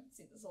haven't even gotten to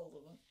see the soles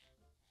of them.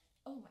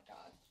 Oh my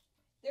god.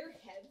 They're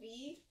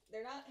heavy.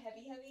 They're not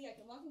heavy. I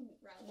can walk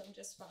around them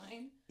just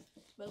fine.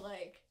 But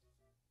like,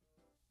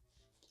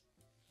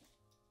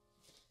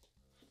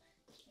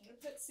 I'm gonna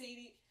put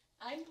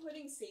I'm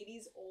putting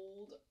Sadie's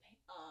old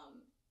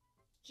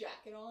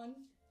jacket on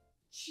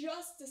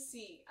just to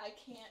see. I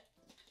can't.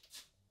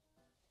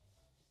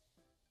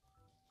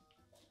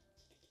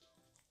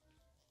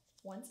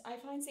 Once I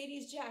find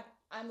Sadie's jacket,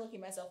 I'm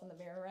looking myself in the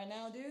mirror right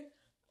now, dude.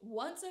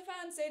 Once I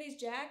find Sadie's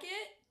jacket,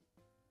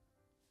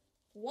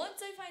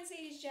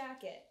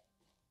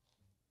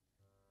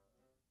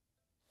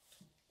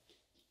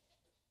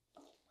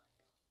 oh my god.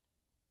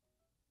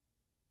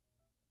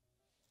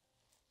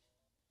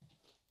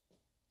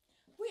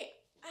 Wait,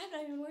 I'm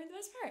not even wearing the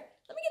best part.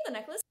 Let me get the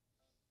necklace.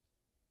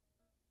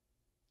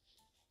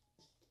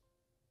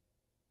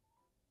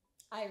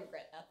 I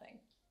regret nothing.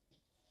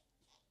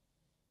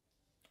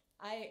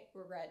 I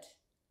regret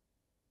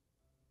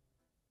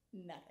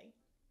nothing.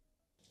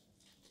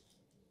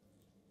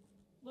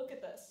 Look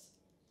at this.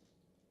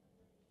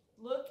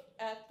 Look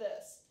at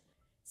this.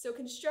 So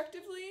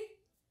constructively,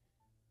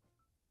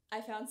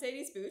 I found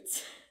Sadie's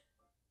boots.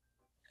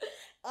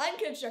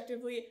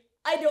 Unconstructively,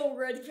 I don't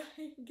regret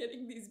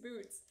getting these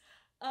boots.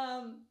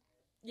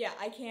 yeah,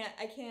 I can't.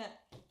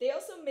 They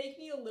also make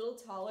me a little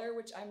taller,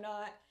 which I'm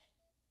not,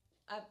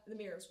 the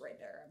mirror's right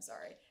there, I'm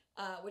sorry,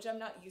 which I'm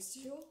not used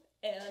to,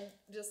 and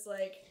just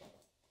like,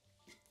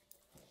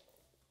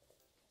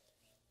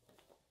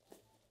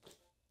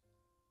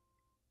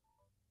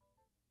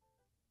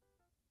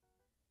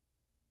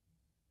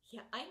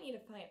 yeah, I need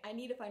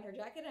to find her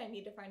jacket, and I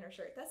need to find her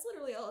shirt. That's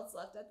literally all that's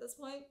left at this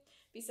point,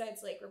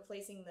 besides like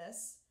replacing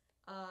this.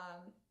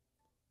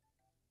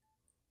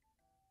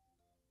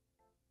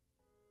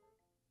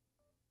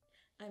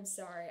 I'm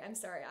sorry.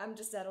 I'm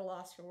just at a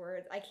loss for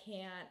words. I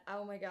can't.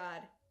 Oh my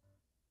god.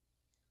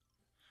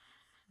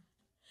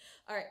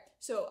 Alright,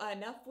 so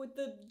enough with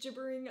the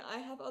gibbering. I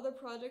have other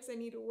projects I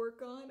need to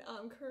work on.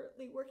 I'm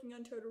currently working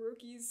on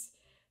Todoroki's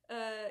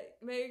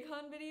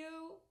MegaCon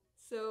video,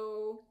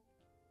 so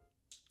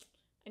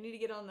I need to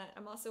get on that.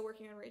 I'm also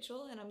working on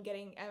Rachel, and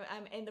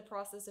I'm in the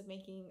process of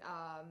making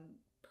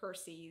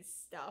Percy's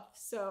stuff.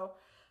 So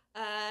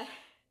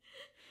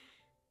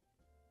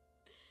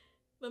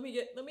let me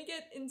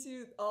get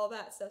into all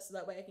that stuff so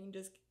that way I can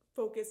just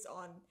focus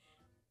on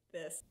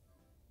this.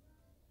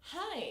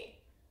 Hi.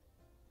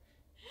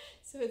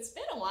 So it's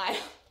been a while.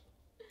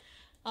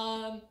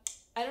 I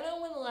don't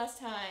know when the last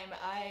time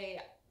I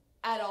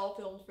at all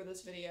filmed for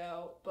this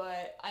video,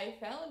 but I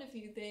found a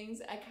few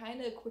things. I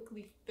kind of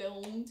quickly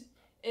filmed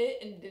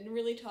it and didn't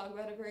really talk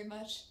about it very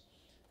much,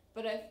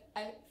 but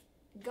I've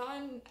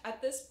gotten,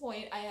 at this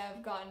point, I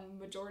have gotten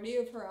majority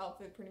of her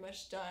outfit pretty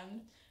much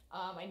done.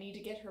 I need to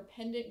get her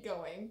pendant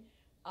going,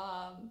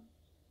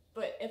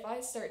 but if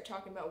I start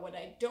talking about what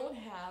I don't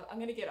have, I'm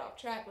gonna get off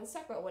track. Let's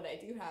talk about what I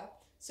do have.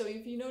 So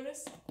if you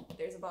notice,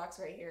 there's a box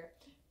right here.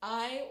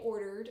 I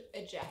ordered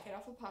a jacket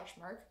off of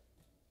Poshmark,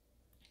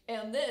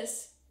 and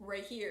this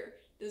right here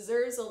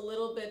deserves a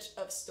little bit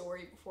of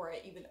story before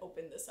I even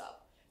open this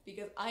up,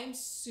 because I'm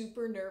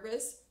super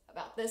nervous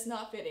about this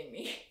not fitting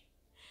me.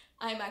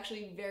 I'm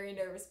actually very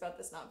nervous about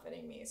this not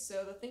fitting me.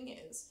 So the thing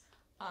is,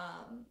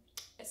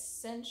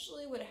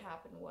 essentially what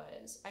happened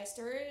was I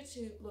started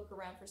to look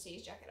around for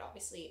Sadie's jacket,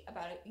 obviously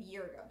about a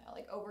year ago now,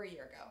 like over a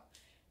year ago.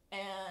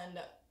 And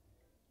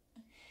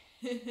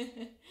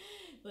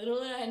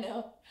little did I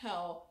know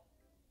how,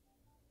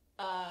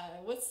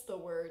 what's the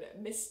word,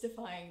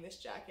 mystifying this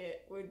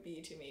jacket would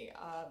be to me.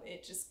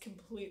 It just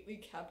completely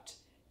kept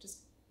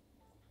just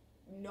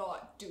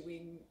not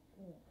doing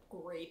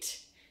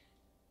great.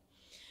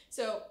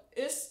 So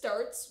this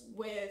starts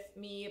with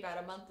me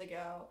about a month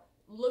ago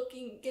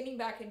getting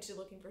back into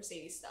looking for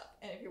Sadie's stuff.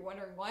 And if you're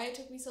wondering why it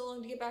took me so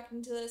long to get back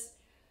into this,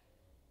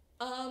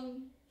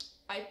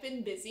 I've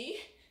been busy.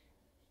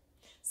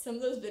 Some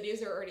of those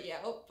videos are already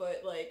out,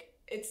 but like,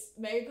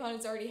 MegaCon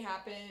has already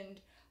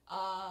happened,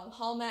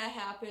 Hallmat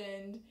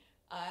happened,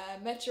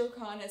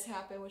 MetroCon has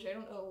happened, which I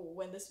don't know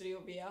when this video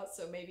will be out,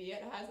 so maybe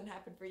it hasn't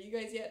happened for you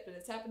guys yet, but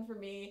it's happened for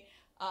me.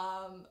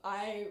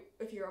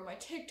 If you're on my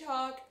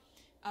TikTok,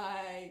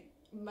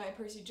 my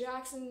Percy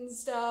Jackson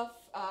stuff,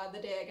 the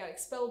day I got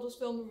expelled was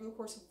filmed over the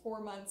course of 4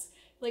 months.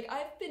 Like,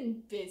 I've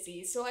been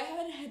busy, so I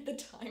haven't had the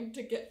time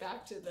to get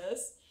back to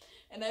this,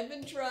 and I've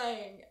been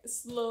trying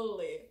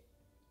slowly.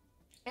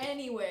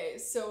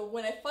 Anyways, so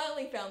when I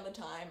finally found the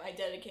time, I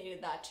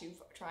dedicated that to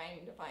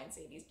trying to find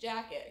Sadie's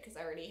jacket, because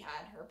I already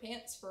had her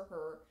pants for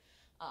her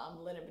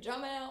linen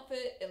pajama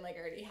outfit, and like I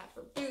already had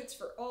her boots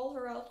for all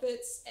her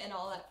outfits, and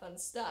all that fun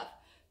stuff.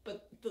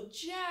 But the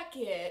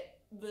jacket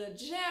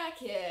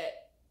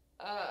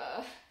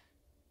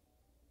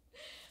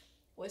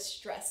was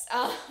stress.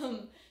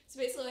 So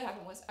basically what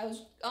happened was I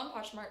was on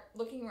Poshmark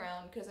looking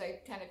around because I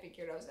kind of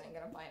figured I wasn't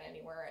gonna find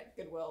anywhere at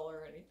Goodwill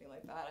or anything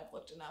like that. I've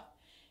looked enough.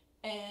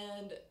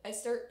 And I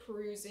start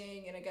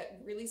perusing, and I got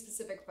really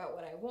specific about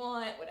what I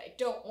want, what I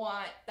don't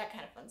want, that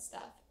kind of fun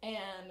stuff.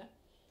 And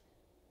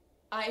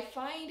I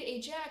find a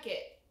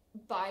jacket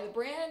by the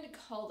brand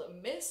called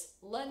Miss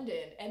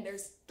London, and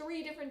there's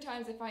 3 different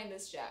times I find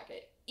this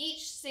jacket.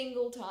 Each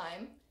single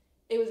time,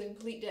 it was a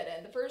complete dead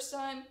end. The first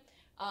time,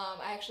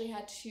 I actually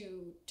had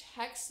to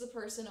text the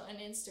person on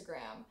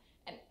Instagram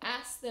and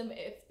ask them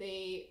if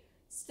they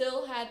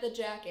still had the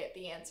jacket.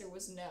 The answer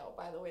was no.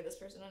 By the way, this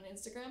person on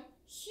Instagram,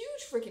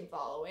 huge freaking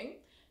following.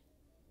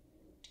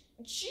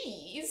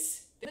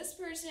 Jeez. This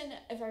person,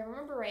 if I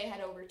remember right,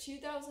 had over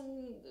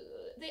 2,000,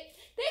 they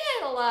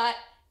had a lot.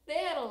 They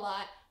had a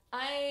lot.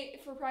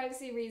 For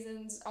privacy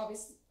reasons,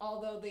 obviously,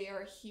 although they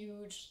are a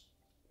huge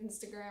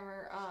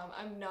Instagrammer,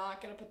 I'm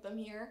not gonna put them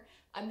here.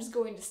 I'm just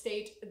going to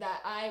state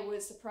that I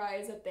was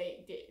surprised that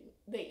they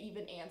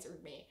even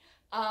answered me.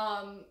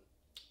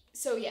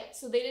 So yeah,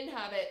 so they didn't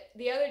have it.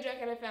 The other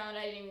jacket I found,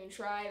 I didn't even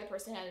try. The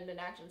person hadn't been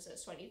active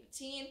since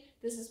 2015.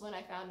 This is when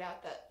I found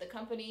out that the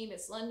company,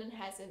 Miss London,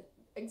 hasn't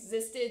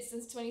existed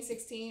since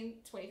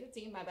 2015,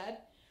 my bad.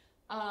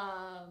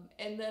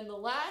 And then the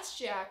last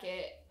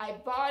jacket, I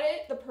bought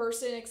it, the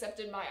person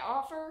accepted my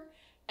offer,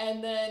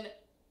 and then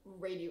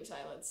radio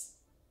silence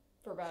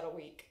for about a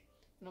week.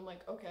 And I'm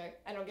like, okay,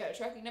 I don't get a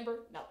tracking number,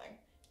 nothing.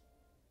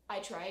 I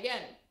try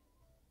again.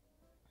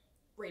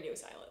 Radio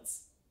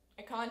silence.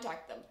 I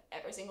contact them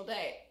every single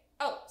day.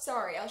 Oh,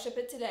 sorry, I'll ship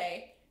it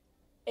today.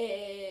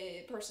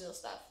 Personal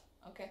stuff.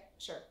 Okay,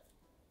 sure.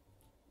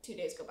 2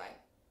 days go by.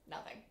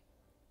 Nothing.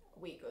 A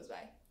week goes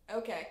by.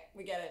 Okay,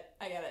 we get it.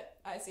 I get it.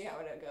 I see how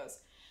it goes.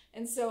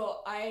 And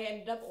so I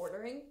ended up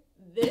ordering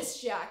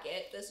this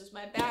jacket. This was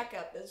my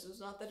backup. This was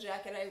not the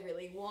jacket I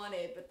really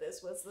wanted, but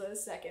this was the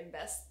second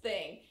best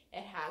thing.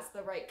 It has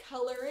the right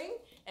coloring.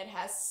 It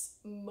has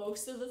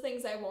most of the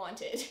things I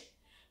wanted.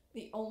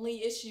 The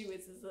only issue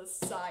is the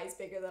size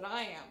bigger than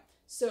I am.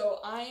 So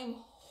I am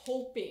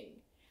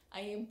hoping,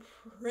 I am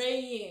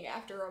praying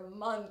after a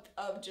month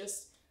of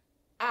just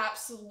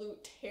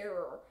absolute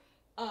terror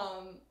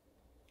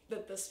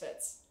that this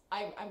fits.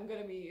 I'm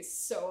gonna be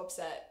so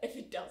upset if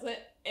it doesn't,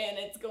 and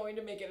it's going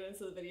to make it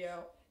into the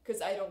video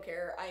because I don't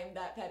care. I am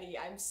that petty.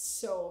 I'm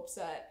so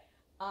upset.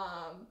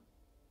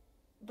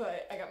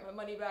 But I got my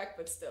money back,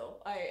 but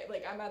still,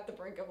 I'm at the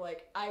brink of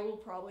I will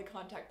probably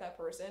contact that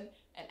person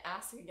and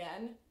ask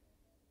again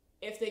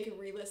if they could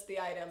relist the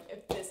item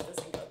if this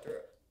doesn't go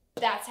through.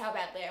 That's how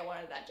badly I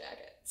wanted that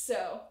jacket.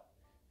 So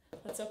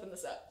let's open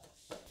this up.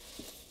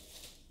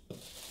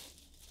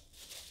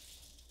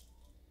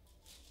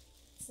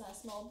 It's not a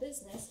small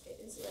business. It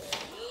is literally.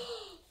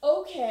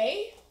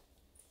 Okay.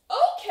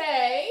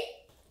 Okay.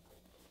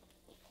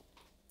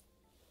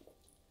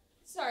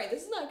 Sorry,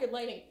 this is not good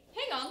lighting.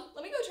 Hang on,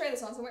 let me go try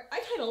this on somewhere. I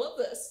kind of love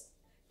this.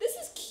 This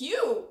is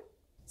cute.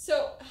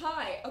 So,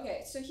 hi.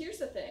 Okay, so here's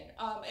the thing.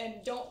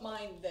 And don't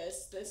mind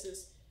this.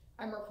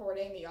 I'm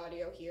recording the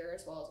audio here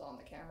as well as on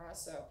the camera.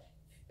 So,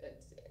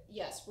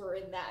 yes, we're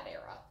in that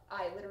era.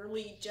 I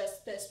literally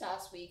just this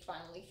past week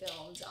finally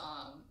filmed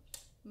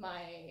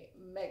my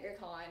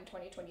MegaCon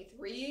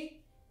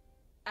 2023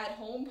 at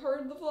home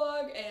part of the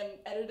vlog and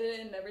edited it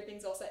and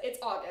everything's all set. It's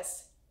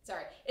August.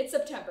 Sorry, it's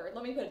September.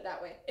 Let me put it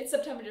that way. It's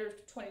September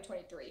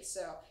 2023,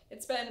 so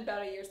it's been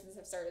about a year since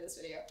I've started this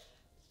video.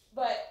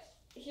 But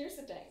here's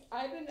the thing.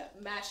 I've been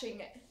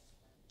matching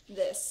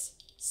this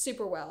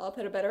super well. I'll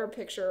put a better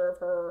picture of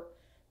her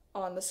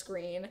on the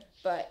screen,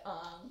 but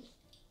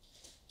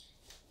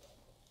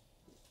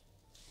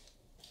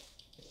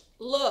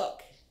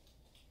look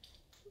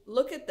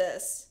at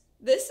this.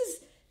 This is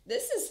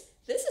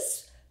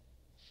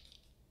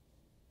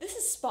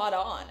spot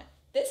on.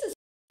 This is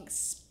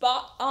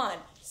spot on.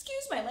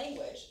 Excuse my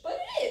language, but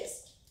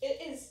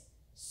it is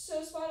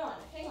so spot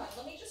on. Hang on,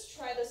 let me just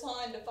try this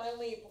on to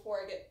finally,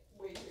 before I get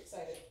way too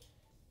excited.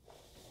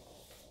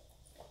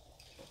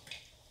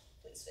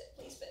 Please fit,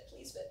 please fit,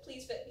 please fit,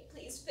 please fit me,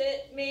 please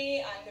fit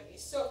me. I'm gonna be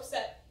so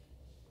upset.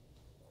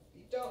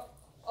 You don't,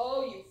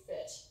 oh, you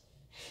fit.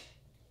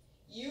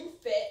 You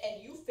fit,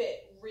 and you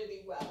fit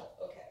really well.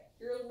 Okay,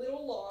 you're a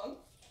little long,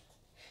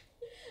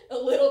 a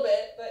little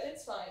bit, but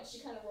it's fine. She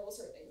kind of rolls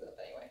her things up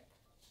anyway.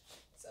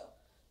 So,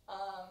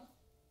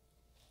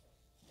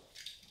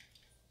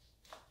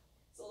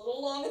 it's a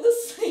little long in the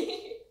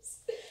sleeves.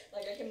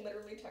 I can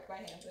literally tuck my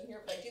hands in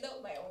here, but I do that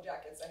with my own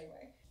jackets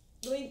anyway.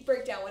 Let me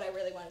break down what I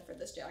really wanted for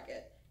this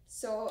jacket.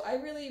 So I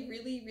really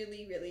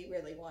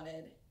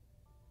wanted,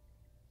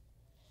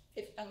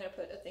 I'm gonna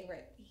put a thing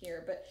right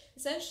here, but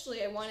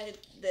essentially I wanted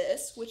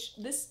this, which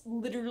this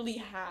literally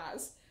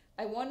has.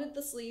 I wanted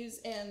the sleeves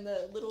and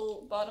the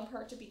little bottom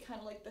part to be kind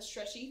of like the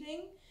stretchy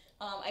thing.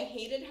 I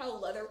hated how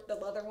the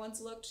leather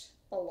ones looked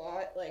a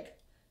lot.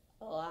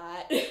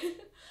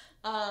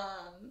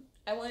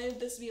 I wanted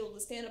this to be able to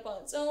stand up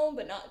on its own,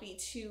 but not be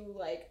too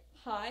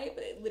high,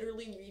 but it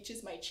literally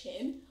reaches my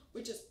chin,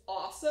 which is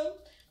awesome.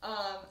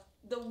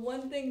 The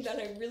one thing that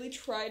I really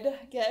tried to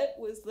get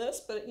was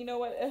this, but you know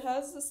what? It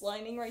has this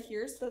lining right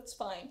here, so that's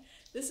fine.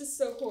 This is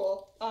so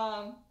cool.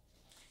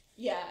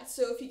 Yeah,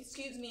 so if you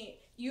excuse me,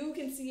 you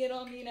can see it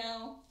on me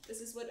now.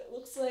 This is what it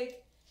looks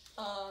like.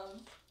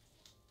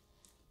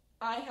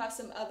 I have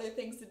some other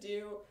things to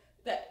do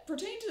that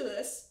pertain to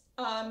this.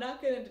 I'm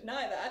not going to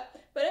deny that,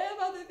 but I have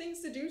other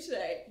things to do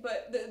today.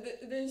 But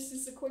this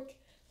is a quick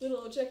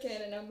little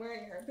check-in, and I'm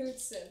wearing her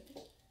boots and...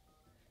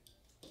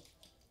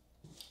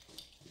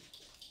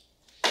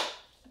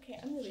 Okay,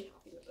 I'm really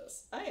happy with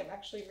this. I am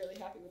actually really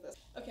happy with this.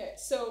 Okay,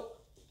 so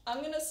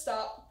I'm gonna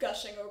stop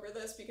gushing over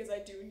this because I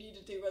do need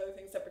to do other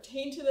things that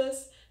pertain to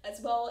this,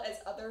 as well as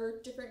other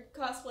different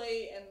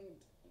cosplay and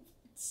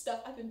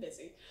stuff. I've been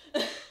busy.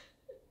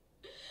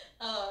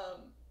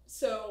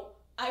 So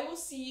I will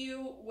see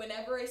you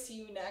whenever I see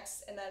you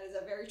next, and that is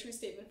a very true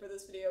statement for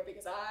this video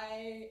because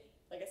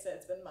like I said,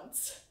 it's been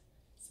months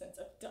since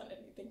I've done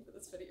anything for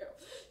this video.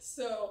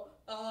 So,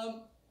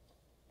 I'll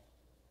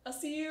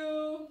see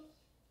you,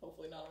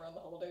 hopefully not around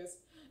the holidays,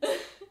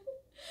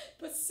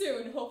 but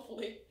soon,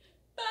 hopefully.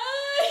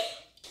 Bye!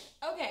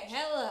 Okay,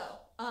 hello.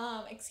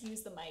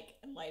 Excuse the mic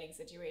and lighting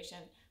situation.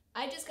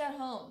 I just got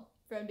home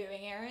from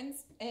doing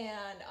errands,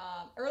 and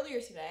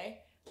earlier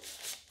today,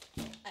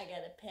 I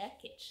got a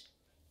package.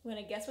 You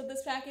wanna guess what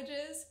this package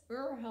is?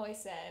 Remember how I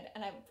said,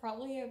 and I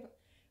probably have,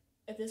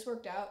 if this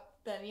worked out,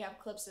 then you have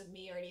clips of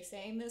me already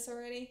saying this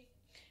already,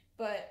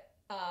 but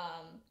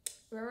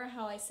remember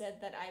how I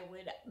said that I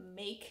would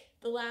make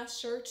the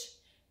last shirt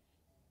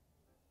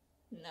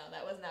No,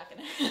 that was not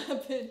gonna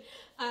happen.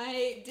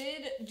 I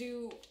did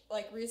do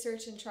like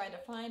research and try to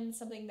find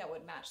something that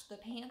would match the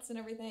pants and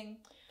everything,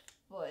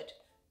 but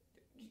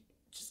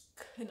just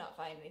could not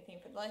find anything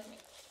for the life of me.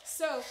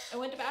 So I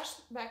went to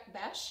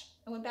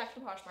I went back to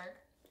Poshmark,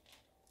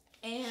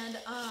 and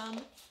yeah,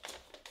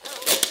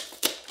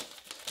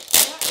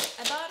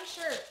 I bought a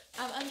shirt.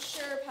 I'm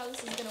unsure of how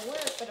this is gonna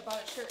work, but I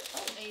bought a shirt.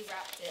 Oh, they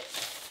wrapped it.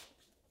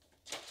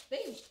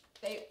 They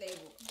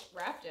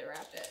wrapped it.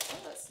 Oh,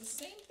 that's the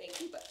same thank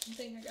you button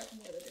thing I got from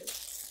the other dude.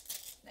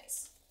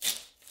 Nice.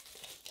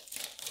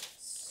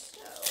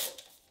 So,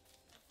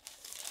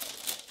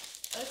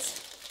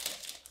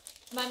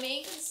 my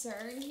main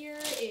concern here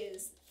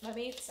is,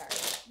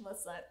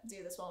 let's not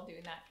do this while I'm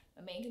doing that.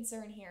 My main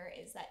concern here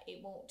is that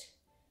it won't,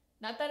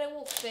 not that it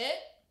won't fit,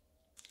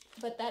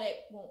 but that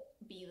it won't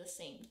be the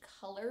same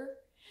color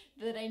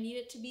that I need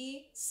it to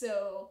be.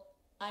 So,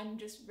 I'm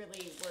just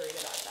really worried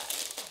about that.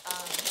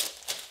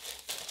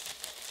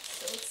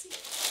 So let's see.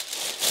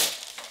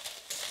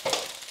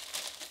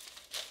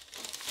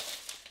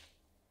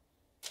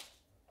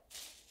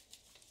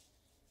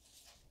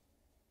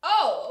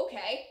 Oh,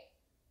 okay.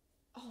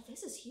 Oh,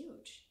 this is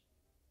huge.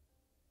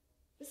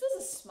 This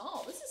isn't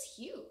small. This is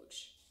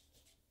huge.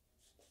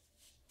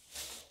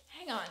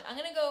 Hang on. I'm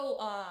gonna go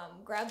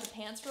grab the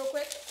pants real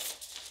quick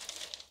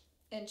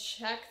and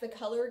check the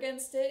color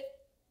against it.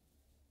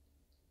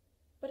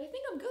 But I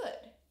think I'm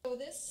good. So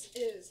this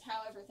is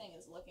how everything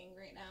is looking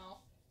right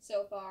now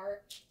so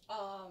far.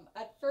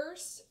 At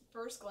first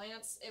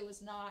glance, it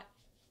was not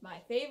my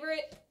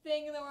favorite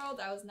thing in the world.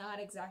 I was not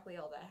exactly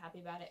all that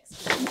happy about it.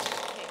 Excuse me.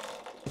 Okay.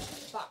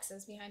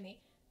 Boxes behind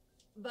me.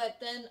 But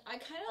then I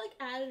kind of like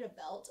added a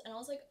belt and I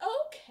was like,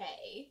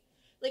 okay,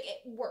 like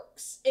it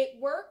works. It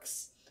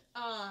works.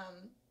 I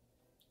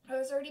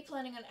was already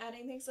planning on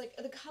adding things like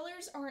the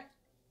colors aren't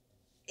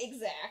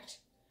exact.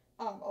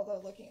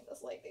 Although looking at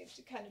this light, they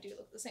kind of do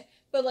look the same.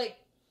 But like,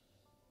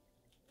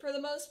 for the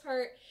most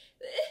part,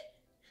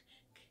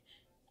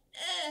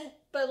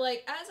 but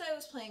like as I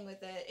was playing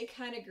with it, it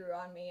kind of grew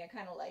on me. I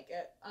kind of like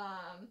it.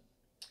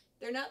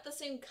 They're not the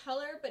same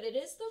color, but it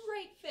is the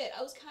right fit.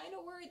 I was kind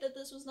of worried that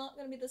this was not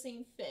going to be the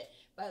same fit.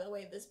 By the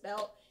way, this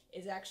belt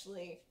is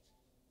actually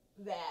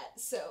that,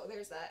 so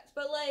there's that.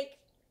 But like,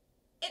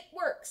 it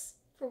works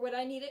for what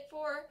I need it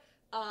for.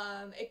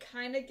 It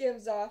kind of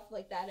gives off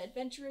like that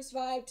adventurous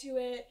vibe to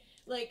it.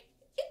 Like,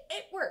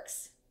 it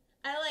works.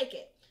 I like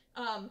it.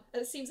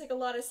 It seems like a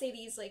lot of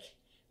Sadie's like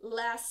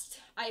last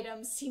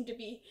items seem to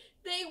be,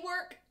 they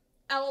work,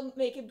 I'll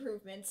make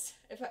improvements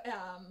if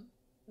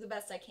the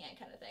best I can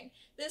kind of thing.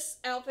 This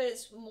outfit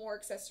is more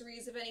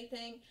accessories if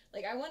anything.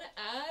 Like I want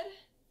to add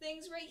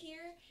things right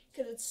here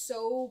because it's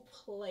so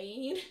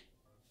plain.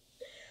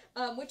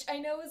 Which I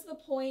know is the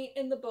point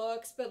in the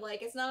books, but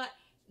like it's not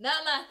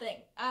my thing.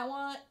 I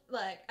want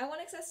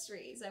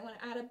accessories. I want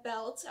to add a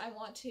belt. I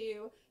want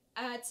to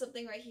add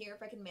something right here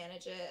if I can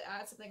manage it.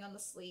 Add something on the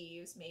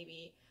sleeves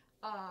maybe.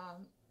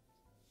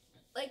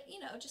 Like, you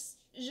know, just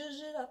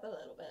zhuzh it up a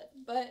little bit.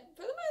 But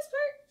for the most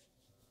part,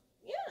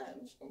 yeah,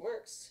 it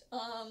works.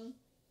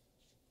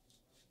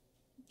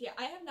 Yeah,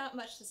 I have not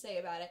much to say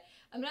about it.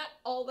 I'm not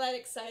all that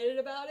excited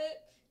about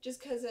it,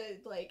 just because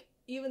like,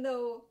 even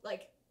though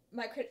like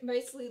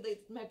basically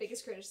my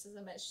biggest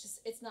criticism is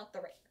just it's not the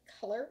right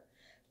color,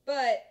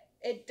 but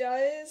it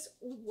does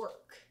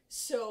work.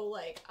 So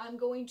like I'm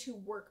going to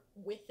work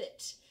with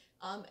it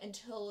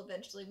until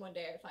eventually one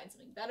day I find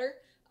something better.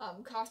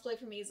 Cosplay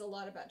for me is a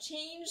lot about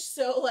change,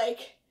 so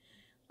like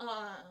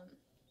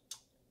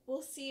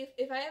we'll see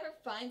if I ever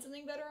find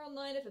something better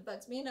online. If it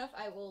bugs me enough,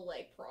 I will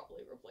like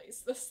probably replace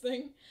this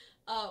thing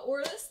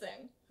or this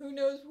thing. Who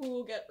knows who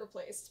will get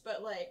replaced,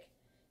 but like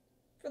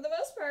for the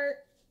most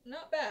part,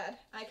 not bad.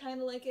 I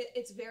kind of like it.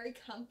 It's very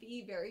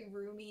comfy, very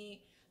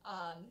roomy,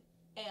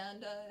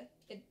 and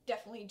it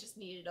definitely just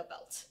needed a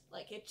belt.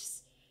 Like it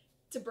just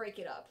to break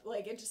it up.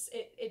 Like it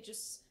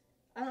just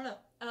I don't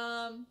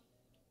know.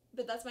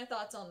 But that's my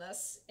thoughts on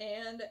this.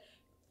 And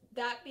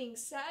that being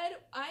said,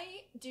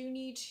 I do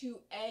need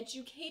to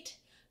educate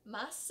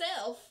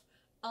myself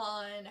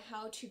on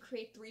how to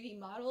create 3D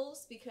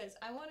models because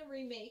I want to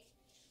remake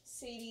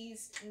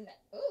Sadie's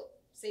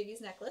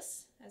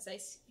necklace, as I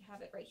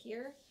have it right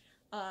here,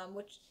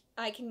 which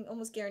I can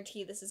almost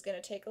guarantee this is going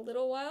to take a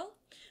little while.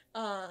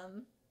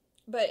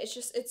 But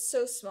it's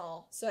so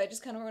small, so I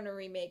just kind of want to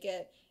remake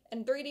it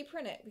and 3D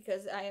print it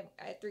because I have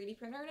a 3D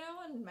printer now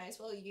and might as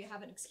well you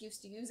have an excuse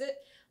to use it.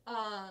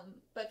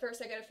 But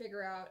first I gotta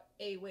figure out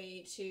a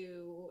way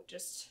to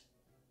just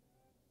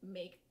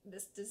make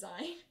this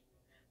design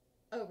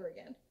over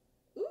again.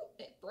 Ooh,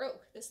 it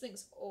broke. This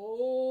thing's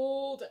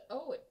old.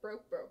 Oh, it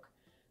broke.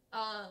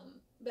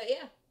 But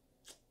yeah,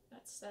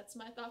 that's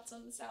my thoughts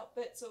on this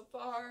outfit so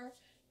far.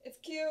 It's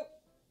cute.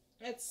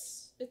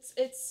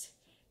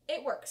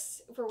 It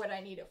works for what I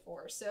need it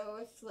for. So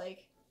it's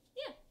like,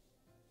 yeah.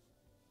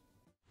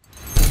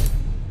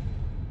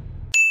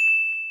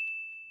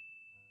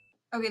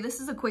 Okay,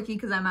 this is a quickie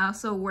because I'm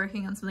also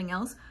working on something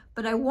else,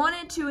 but I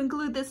wanted to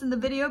include this in the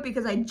video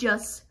because I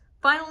just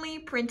finally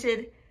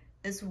printed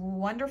this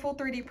wonderful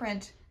 3D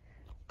print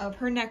of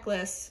her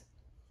necklace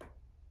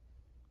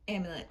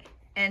amulet.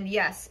 And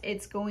yes,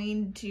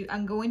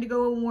 I'm going to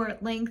go more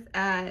at length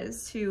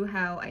as to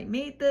how I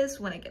made this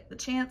when I get the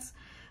chance,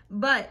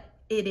 but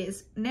it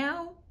is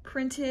now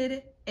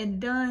printed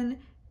and done.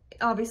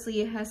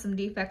 Obviously it has some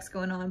defects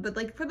going on, but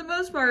like for the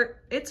most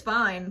part, it's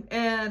fine.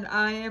 And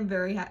I am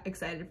very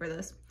excited for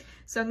this.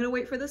 So I'm gonna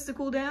wait for this to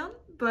cool down,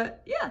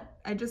 but yeah,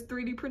 I just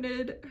 3D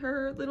printed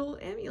her little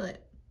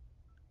amulet.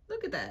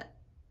 Look at that,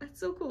 that's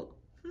so cool.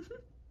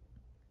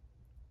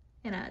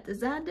 And I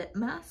designed it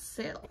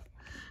myself.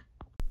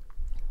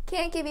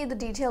 Can't give you the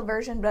detailed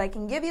version, but I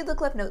can give you the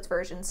Cliff Notes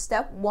version.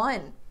 Step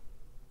 1,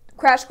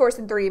 crash course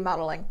in 3D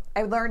modeling.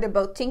 I learned in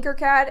both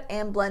Tinkercad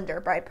and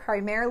Blender, but I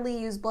primarily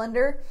use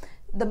Blender.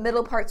 The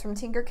middle part's from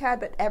Tinkercad,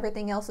 but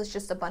everything else is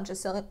just a bunch of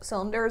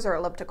cylinders or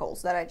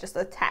ellipticals that I just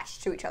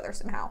attached to each other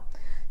somehow.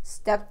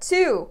 Step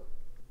 2,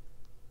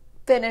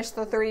 finish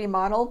the 3D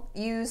model.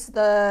 Use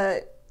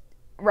the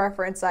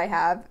reference I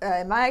have.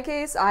 In my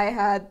case, I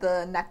had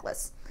the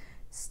necklace.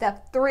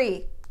 Step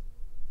 3,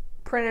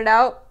 print it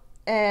out.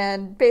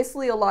 And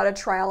basically a lot of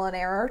trial and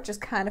error, just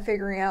kind of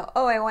figuring out,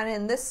 oh, I went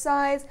in this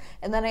size,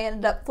 and then I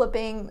ended up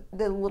flipping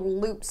the little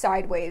loop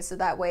sideways so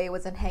that way it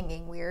wasn't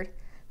hanging weird.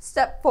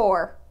 Step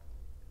 4.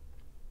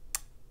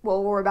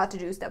 Well, we're about to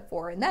do step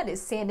 4, and that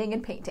is sanding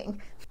and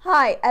painting.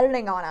 Hi,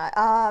 editing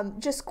Anna.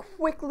 Just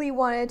quickly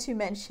wanted to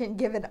mention,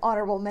 give an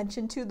honorable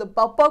mention to the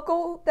belt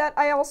buckle that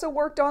I also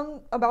worked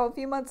on about a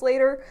few months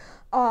later.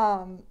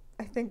 I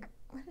think,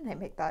 when did I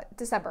make that?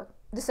 December.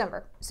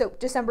 So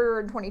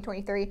December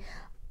 2023.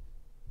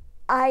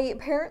 I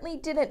apparently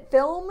didn't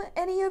film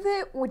any of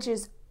it, which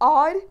is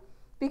odd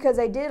because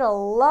I did a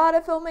lot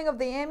of filming of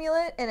the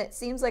amulet and it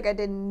seems like I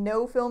did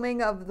no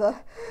filming of the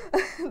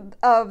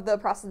of the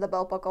process of the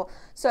belt buckle.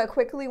 So I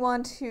quickly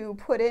want to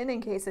put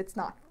in case it's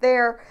not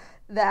there,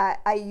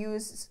 that I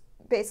use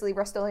basically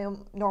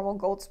Rust-Oleum normal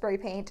gold spray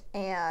paint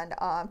and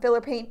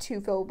filler paint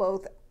to fill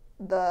both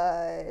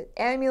the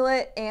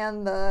amulet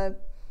and the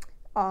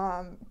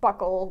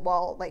buckle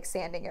while like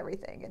sanding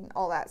everything and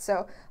all that.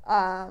 So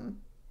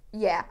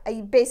yeah,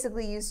 I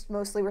basically used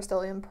mostly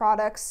Rust-Oleum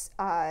products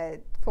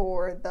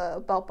for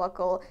the belt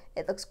buckle.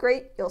 It looks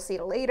great. You'll see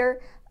it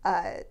later.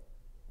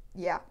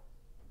 Yeah.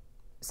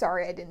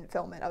 Sorry I didn't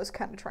film it. I was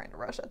kind of trying to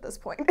rush at this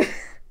point.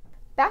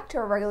 Back to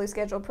our regularly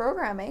scheduled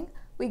programming.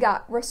 We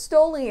got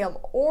Rust-Oleum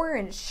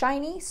Orange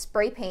Shiny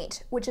Spray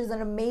Paint, which is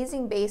an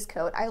amazing base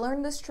coat. I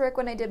learned this trick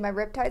when I did my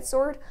Riptide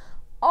sword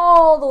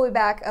all the way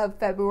back of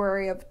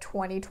February of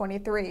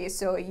 2023,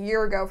 so a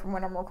year ago from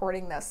when I'm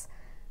recording this.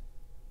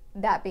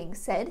 That being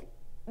said,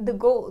 the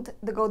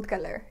gold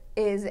color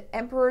is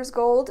Emperor's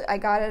Gold. I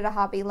got it at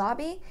Hobby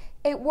Lobby.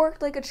 It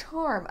worked like a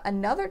charm.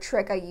 Another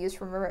trick I used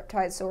from a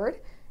Riptide sword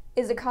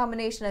is a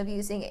combination of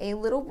using a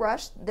little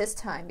brush this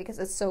time because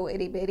it's so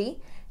itty bitty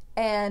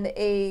and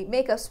a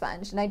makeup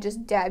sponge, and I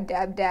just dab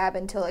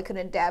until I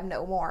couldn't dab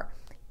no more.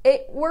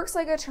 It works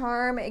like a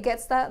charm. It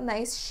gets that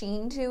nice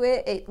sheen to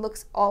it. It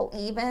looks all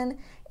even.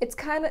 It's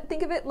kind of,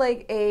 think of it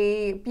like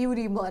a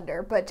beauty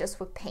blender but just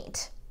with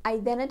paint. I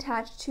then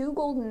attached 2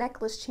 gold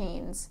necklace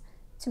chains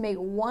to make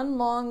one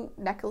long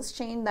necklace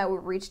chain that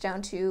would reach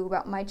down to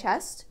about my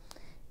chest.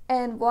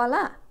 And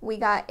voila, we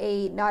got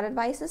a knotted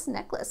Vices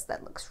necklace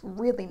that looks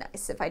really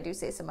nice, if I do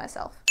say so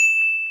myself.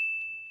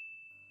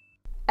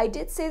 I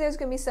did say there's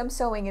going to be some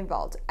sewing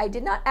involved. I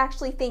did not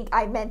actually think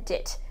I meant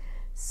it.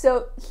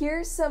 So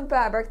here's some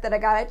fabric that I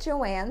got at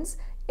Joann's.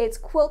 It's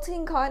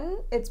quilting cotton.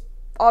 It's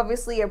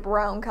obviously a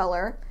brown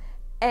color.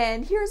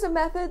 And here's a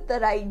method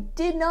that I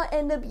did not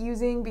end up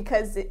using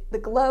because the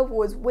glove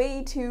was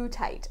way too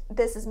tight.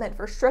 This is meant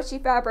for stretchy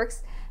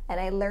fabrics, and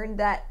I learned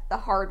that the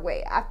hard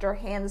way after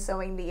hand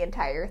sewing the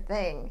entire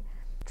thing.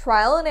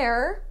 Trial and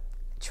error,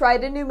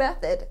 tried a new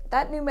method.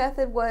 That new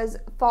method was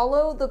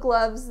follow the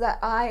gloves that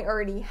I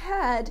already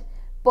had,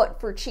 but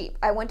for cheap.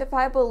 I went to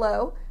Five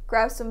Below,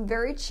 grabbed some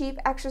very cheap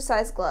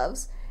exercise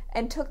gloves,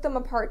 and took them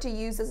apart to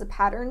use as a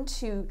pattern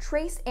to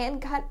trace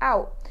and cut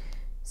out.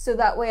 So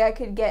that way I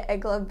could get a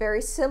glove very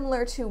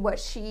similar to what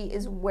she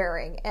is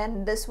wearing.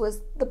 And this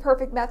was the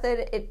perfect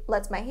method. It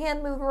lets my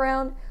hand move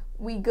around.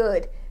 We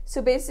good.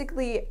 So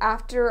basically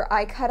after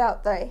I cut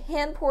out the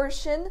hand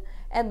portion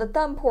and the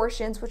thumb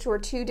portions, which were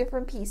 2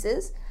 different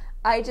pieces,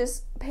 I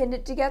just pinned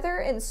it together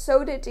and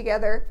sewed it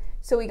together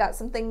so we got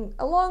something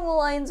along the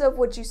lines of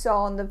what you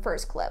saw in the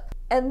first clip.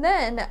 And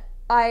then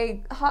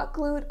I hot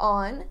glued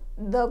on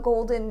the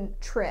golden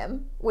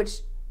trim, which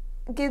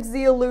gives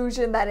the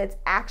illusion that it's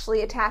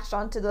actually attached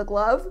onto the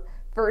glove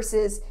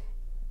versus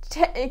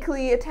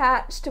technically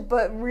attached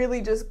but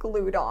really just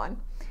glued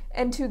on.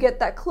 And to get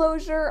that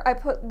closure, I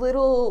put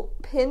little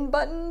pin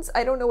buttons,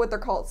 I don't know what they're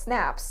called,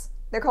 snaps.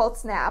 They're called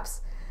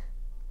snaps,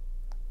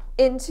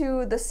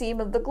 into the seam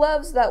of the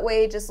gloves. That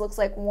way it just looks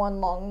like one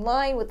long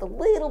line with a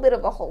little bit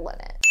of a hole in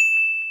it.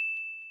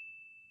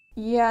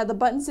 Yeah, the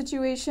button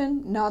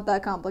situation, not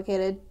that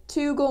complicated.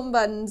 2 golden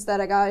buttons that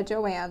I got at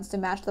Joann's to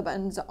match the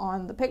buttons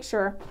on the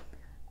picture,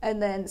 and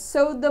then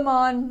sewed them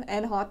on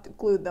and hot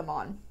glued them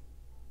on.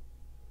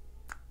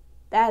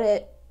 That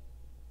it.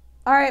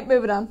 All right,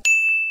 moving on.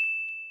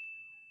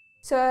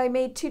 So I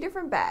made 2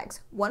 different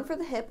bags, one for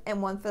the hip and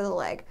one for the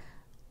leg.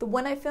 The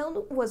one I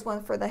filmed was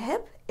one for the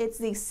hip. It's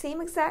the same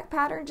exact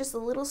pattern, just a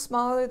little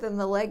smaller than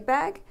the leg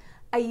bag.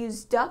 I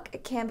used duck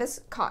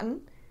canvas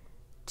cotton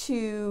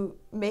to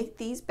make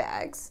these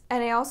bags,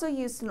 and I also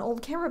used an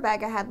old camera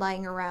bag I had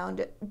lying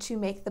around to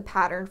make the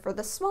pattern for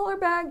the smaller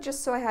bag,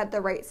 just so I had the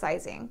right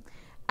sizing.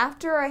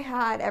 After I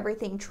had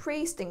everything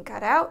traced and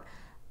cut out,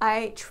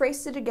 I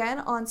traced it again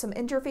on some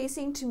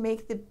interfacing to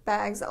make the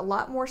bags a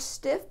lot more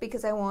stiff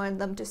because I wanted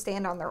them to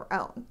stand on their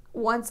own.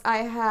 Once I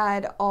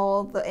had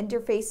all the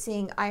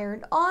interfacing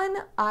ironed on,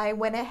 I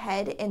went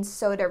ahead and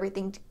sewed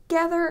everything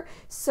together,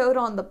 sewed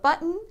on the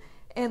button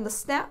and the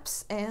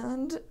snaps,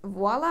 and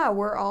voila,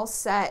 we're all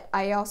set.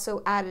 I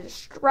also added a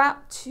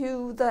strap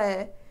to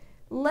the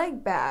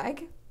leg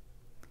bag,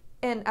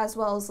 and as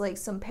well as like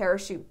some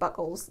parachute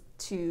buckles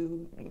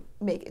to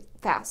make it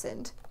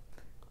fastened.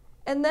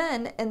 And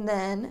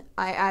then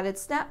I added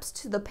snaps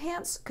to the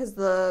pants because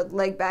the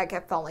leg bag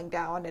kept falling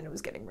down and it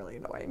was getting really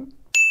annoying.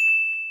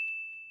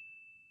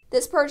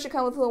 This part should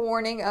come with a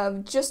warning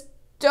of just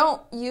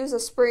don't use a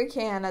spray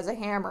can as a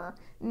hammer.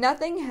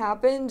 Nothing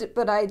happened,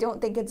 but I don't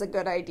think it's a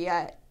good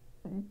idea.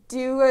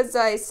 Do as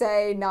I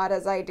say, not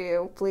as I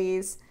do,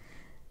 please.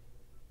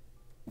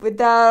 With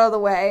that out of the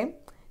way,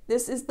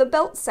 this is the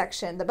belt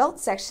section. The belt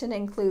section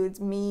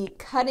includes me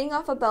cutting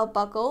off a belt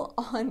buckle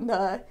on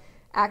the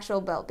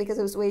actual belt because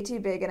it was way too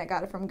big and I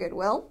got it from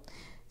Goodwill.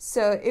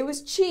 So it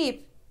was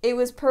cheap, it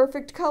was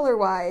perfect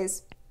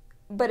color-wise,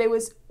 but it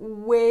was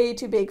way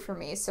too big for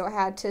me, so I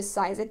had to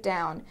size it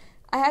down.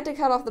 I had to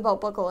cut off the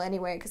belt buckle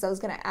anyway because I was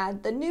going to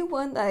add the new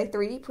one that I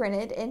 3D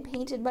printed and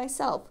painted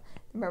myself.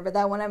 Remember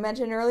that one I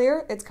mentioned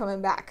earlier? It's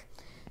coming back.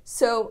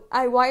 So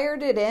I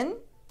wired it in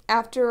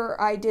after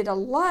I did a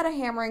lot of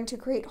hammering to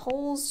create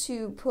holes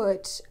to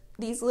put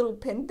these little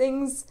pin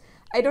things.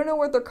 I don't know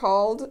what they're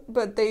called,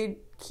 but they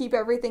keep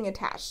everything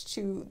attached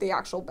to the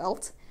actual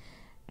belt.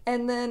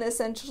 And then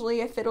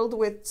essentially I fiddled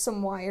with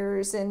some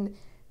wires and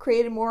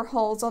created more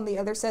holes on the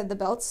other side of the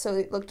belt so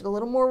it looked a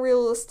little more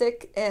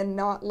realistic and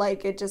not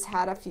like it just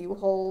had a few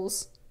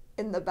holes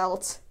in the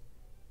belt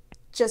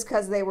just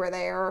because they were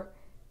there.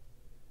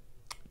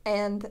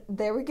 And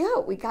there we go.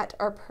 We got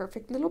our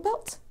perfect little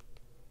belt.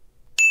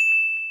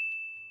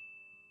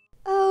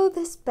 Oh,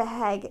 this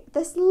bag.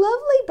 This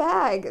lovely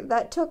bag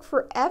that took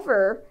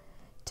forever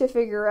to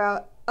figure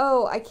out.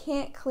 Oh, I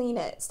can't clean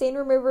it. Stain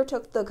remover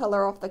took the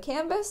color off the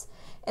canvas,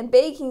 and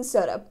baking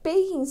soda.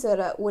 Baking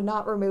soda would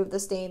not remove the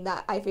stain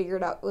that I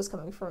figured out was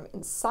coming from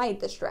inside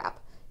the strap.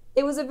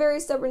 It was a very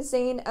stubborn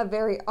stain, a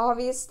very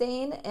obvious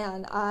stain,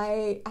 and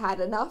I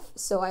had enough,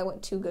 so I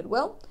went to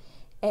Goodwill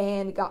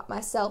and got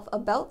myself a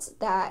belt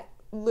that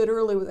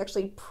literally was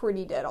actually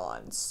pretty dead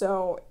on.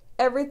 So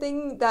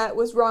everything that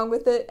was wrong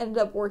with it ended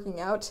up working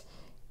out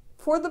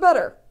for the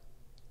better.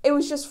 It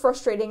was just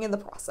frustrating in the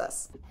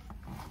process.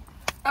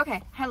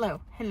 Okay,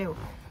 hello.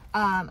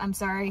 I'm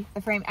sorry,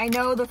 the frame, I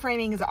know the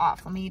framing is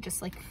off. Let me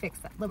just like fix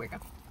that. There we go.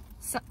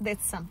 So,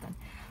 that's something.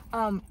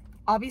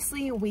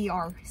 Obviously we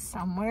are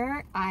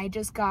somewhere. I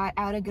just got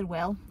out of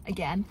Goodwill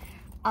again.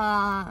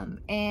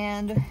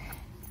 And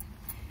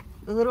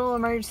the little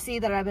emergency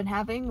that I've been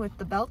having with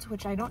the belt,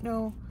 which I don't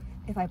know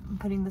if I'm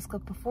putting this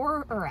clip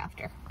before or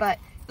after, but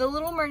the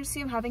little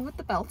emergency I'm having with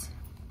the belt,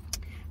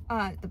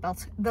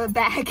 the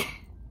bag,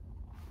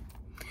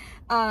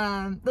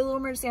 the little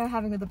emergency I'm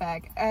having with the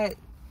bag,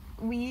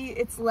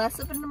 it's less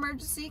of an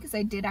emergency because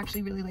I did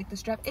actually really like the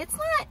strap. It's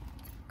not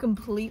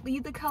completely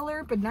the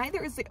color, but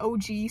neither is the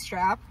OG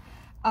strap,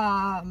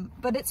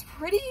 but it's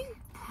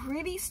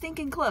pretty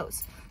stinking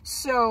close.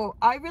 So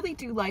I really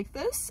do like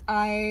this.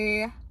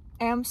 I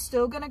am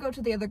still gonna go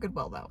to the other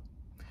Goodwill though,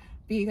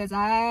 because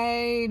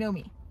I know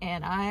me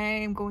and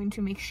I'm going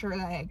to make sure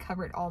that I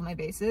covered all my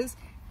bases.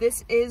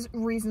 This is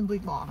reasonably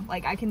long.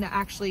 Like I can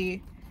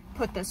actually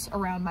put this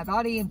around my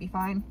body and be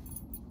fine.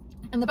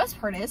 And the best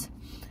part is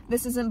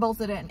this isn't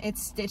bolted in,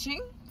 it's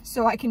stitching,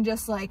 so I can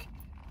just like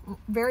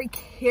very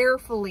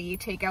carefully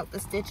take out the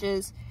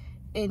stitches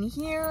in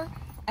here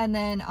and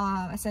then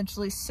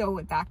essentially sew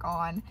it back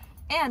on.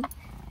 And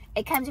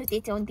it comes with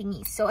its own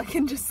thingies, so I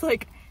can just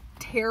like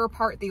tear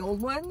apart the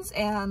old ones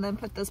and then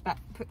put this back,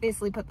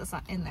 basically put this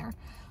in there.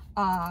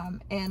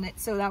 And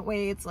so that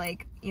way it's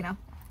like, you know,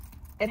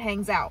 it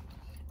hangs out.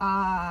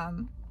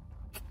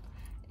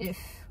 If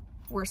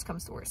worst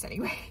comes to worst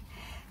anyway.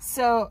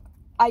 So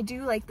I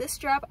do like this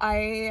strap.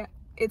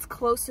 It's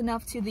close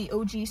enough to the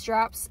OG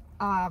straps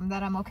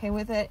that I'm okay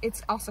with it.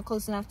 It's also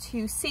close enough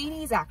to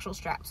Sadie's actual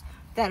straps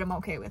that I'm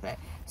okay with it.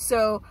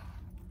 So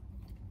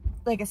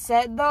like I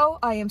said though,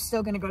 I am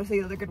still gonna go to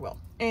the other Goodwill,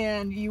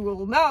 and you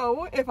will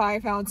know if I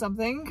found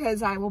something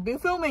because I will be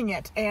filming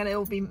it and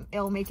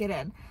it'll make it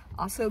in.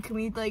 Also, can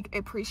we like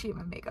appreciate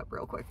my makeup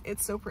real quick?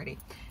 It's so pretty.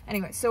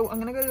 Anyway, so I'm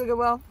gonna go to the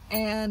Goodwill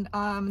and then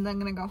I'm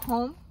gonna go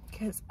home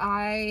because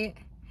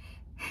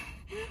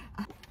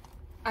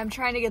I'm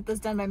trying to get this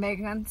done by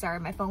Megagun. Sorry,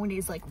 my phone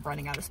is like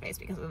running out of space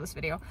because of this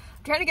video.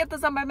 I'm trying to get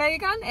this done by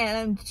Megagun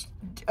and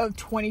of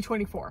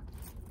 2024.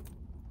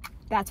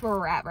 That's where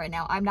we're at right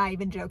now. I'm not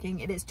even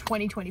joking. It is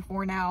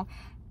 2024 now,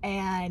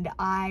 and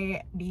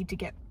I need to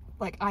get,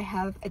 like,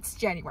 it's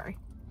January.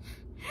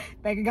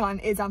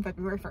 MegaCon is on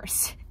February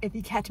 1st, if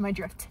you catch my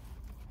drift.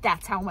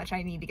 That's how much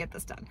I need to get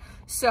this done.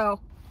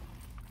 So,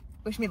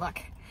 wish me luck.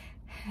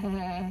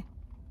 On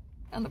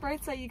the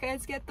bright side, you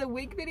guys get the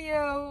wig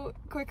video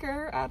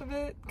quicker out of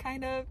it,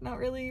 kind of, not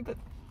really, but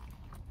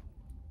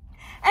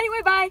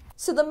anyway, bye!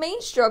 So the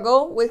main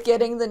struggle with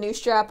getting the new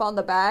strap on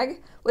the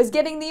bag was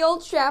getting the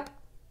old strap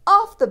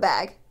off the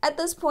bag. At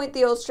this point,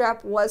 the old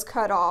strap was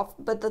cut off,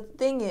 but the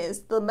thing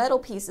is, the metal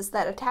pieces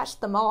that attached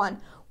them on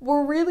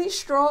were really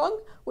strong,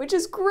 which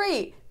is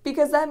great,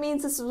 because that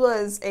means this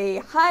was a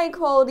high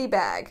quality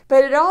bag.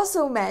 But it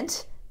also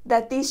meant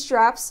that these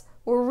straps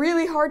were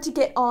really hard to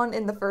get on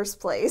in the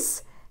first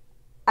place,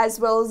 as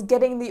well as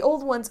getting the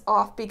old ones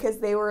off because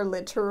they were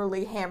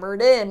literally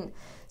hammered in.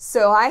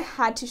 So I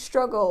had to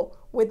struggle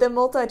with the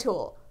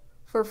multi-tool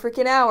for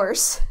freaking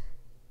hours.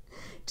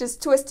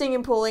 Just twisting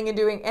and pulling and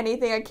doing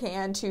anything I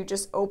can to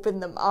just open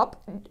them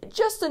up,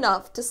 just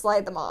enough to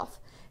slide them off.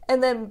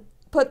 And then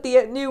put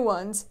the new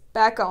ones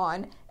back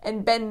on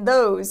and bend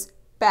those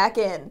back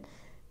in.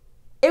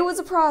 It was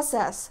a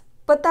process,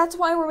 but that's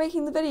why we're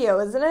making the video,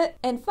 isn't it?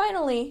 And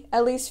finally,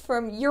 at least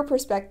from your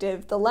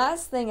perspective, the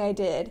last thing I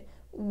did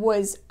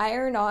was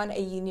iron on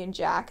a Union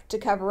Jack to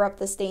cover up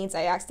the stains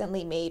I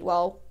accidentally made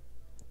while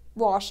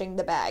washing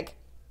the bag.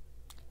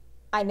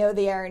 I know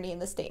the irony in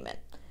the statement.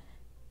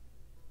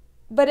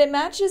 But it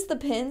matches the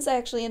pins I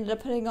actually ended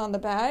up putting on the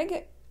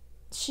bag.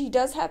 She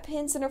does have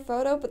pins in her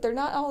photo, but they're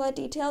not all that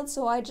detailed,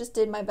 so I just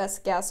did my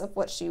best guess of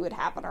what she would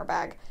have in her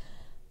bag.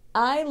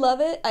 I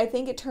love it. I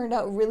think it turned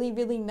out really,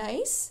 really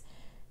nice.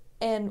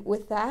 And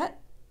with that,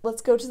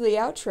 let's go to the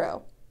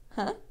outro.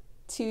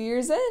 2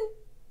 years in,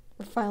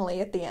 we're finally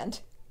at the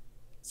end.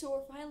 So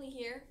we're finally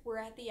here. We're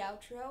at the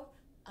outro.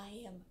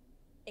 I am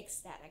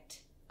ecstatic.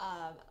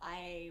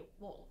 I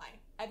won't lie.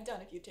 I've done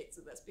a few takes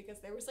of this because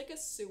there was like a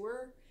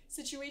sewer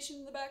situation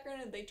in the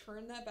background and they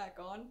turned that back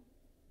on.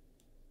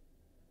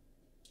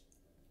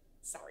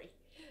 Sorry.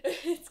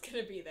 It's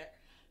gonna be there.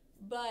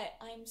 But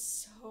I'm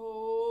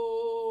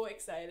so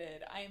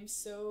excited. I am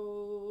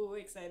so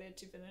excited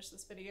to finish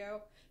this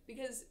video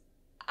because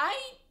I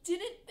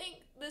didn't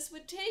think this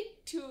would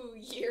take 2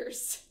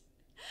 years.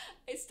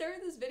 I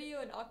started this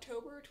video in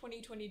October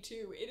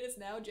 2022. It is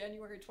now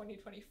January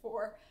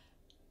 2024.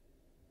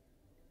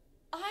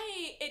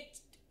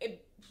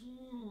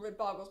 It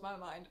boggles my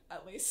mind,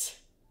 at least.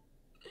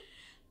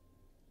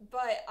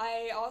 But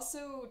I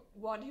also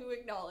want to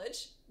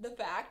acknowledge the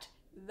fact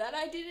that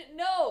I didn't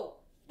know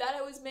that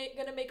I was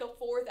gonna make a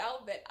 4th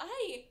outfit.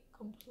 I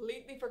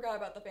completely forgot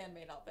about the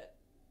fan-made outfit.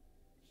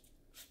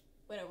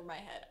 Went over my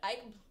head. I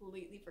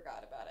completely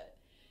forgot about it.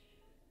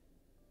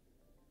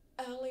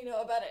 I only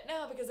know about it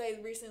now because I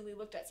recently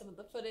looked at some of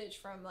the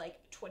footage from like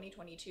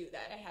 2022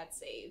 that I had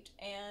saved.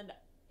 And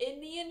in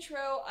the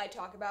intro, I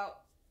talk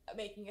about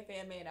making a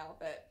fan-made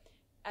outfit.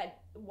 At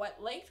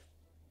what length?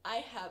 I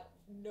have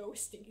no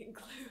stinking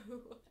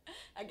clue.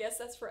 I guess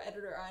that's for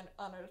editor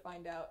Anna to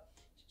find out.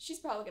 She's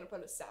probably gonna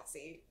put a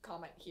sassy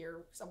comment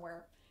here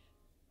somewhere.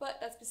 But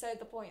that's beside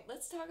the point.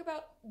 Let's talk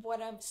about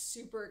what I'm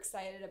super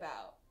excited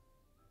about.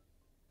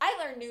 I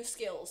learned new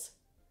skills.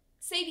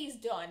 Sadie's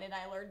done and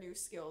I learned new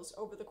skills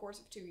over the course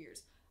of 2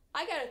 years.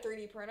 I got a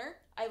 3D printer.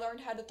 I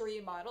learned how to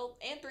 3D model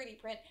and 3D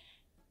print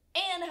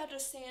and how to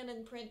scan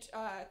and print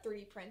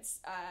 3D prints.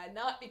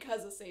 Not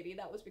because of Sadie,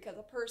 that was because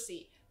of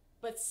Percy.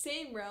 But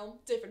same realm,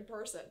 different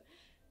person.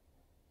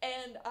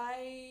 And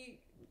I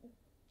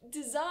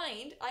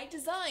designed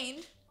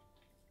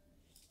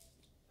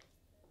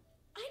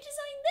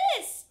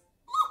this!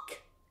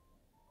 Look!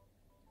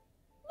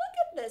 Look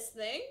at this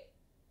thing!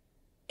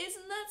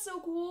 Isn't that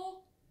so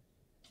cool?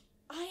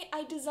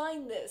 I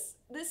designed this.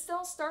 This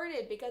all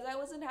started because I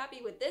wasn't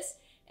happy with this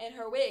and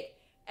her wig.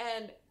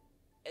 And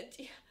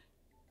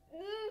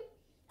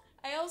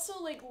I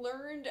also like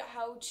learned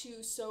how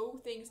to sew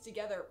things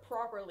together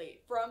properly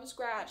from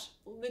scratch,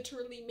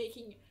 literally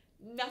making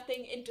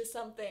nothing into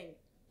something.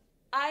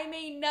 I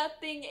made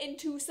nothing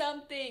into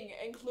something,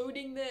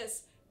 including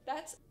this.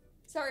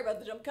 Sorry about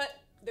the jump cut.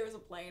 There was a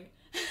plane.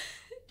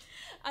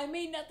 I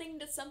made nothing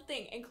into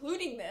something,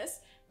 including this,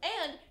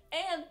 and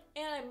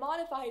I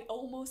modified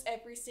almost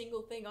every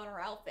single thing on her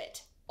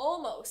outfit.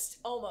 Almost.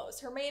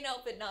 Her main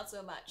outfit, not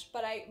so much,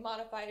 but I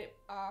modified it,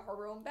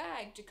 her own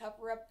bag to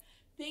cover up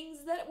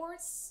things that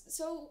weren't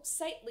so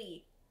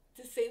sightly,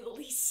 to say the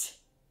least.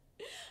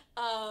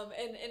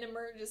 And in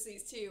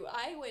emergencies too.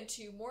 I went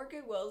to more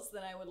Goodwills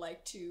than I would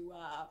like to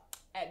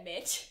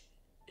admit.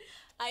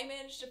 I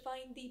managed to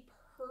find the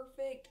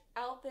perfect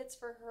outfits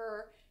for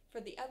her for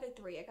the other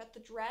 3. I got the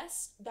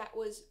dress that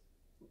was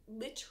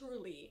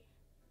literally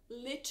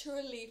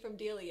from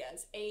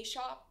Delia's, a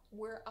shop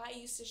where I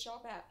used to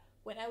shop at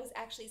when I was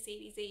actually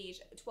Sadie's age,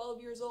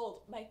 12 years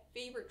old. My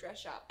favorite dress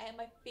shop. I had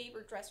my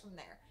favorite dress from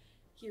there.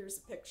 Here's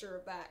a picture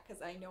of that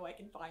because I know I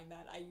can find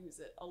that. I use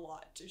it a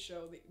lot to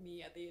show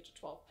me at the age of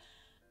 12.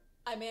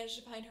 I managed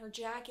to find her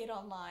jacket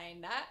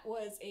online. That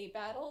was a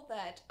battle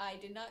that I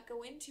did not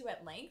go into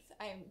at length.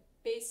 I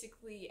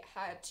basically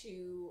had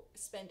to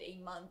spend a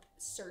month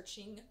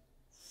searching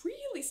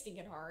really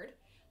stinking hard.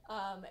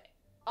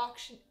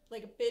 Auction,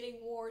 like a bidding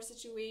war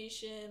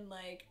situation,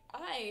 like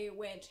I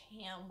went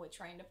ham with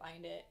trying to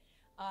find it.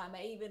 I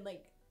even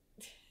like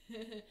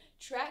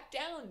tracked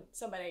down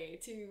somebody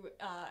to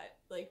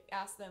like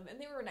ask them, and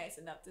they were nice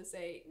enough to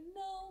say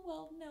no,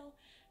 well, no,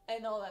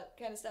 and all that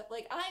kind of stuff.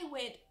 Like I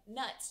went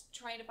nuts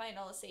trying to find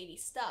all the Sadie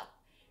stuff.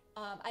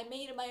 I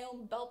made my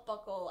own belt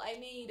buckle. I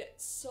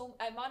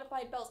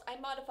modified belts. I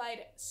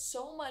modified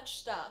so much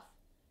stuff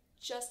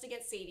just to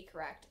get Sadie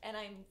correct, and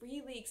I'm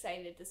really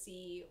excited to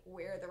see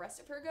where the rest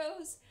of her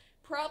goes.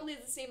 Probably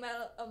the same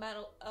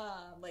amount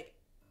of like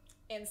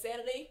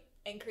insanity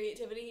and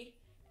creativity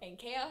and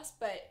chaos,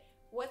 but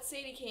what's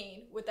Sadie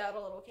Kane without a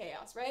little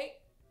chaos, right?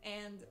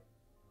 And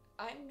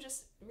I'm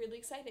just really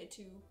excited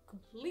to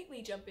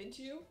completely jump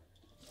into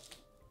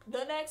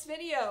the next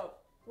video,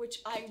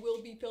 which I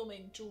will be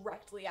filming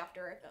directly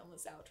after I film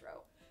this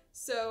outro.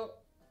 So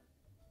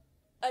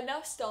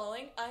enough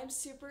stalling. I'm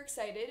super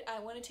excited.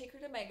 I want to take her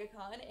to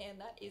MegaCon, and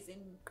that is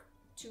in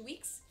 2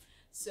 weeks.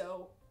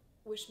 So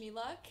wish me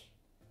luck.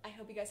 I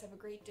hope you guys have a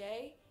great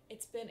day.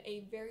 It's been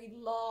a very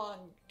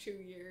long 2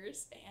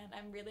 years, and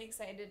I'm really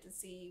excited to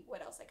see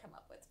what else I come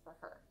up with for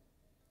her.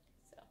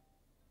 So,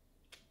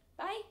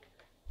 bye!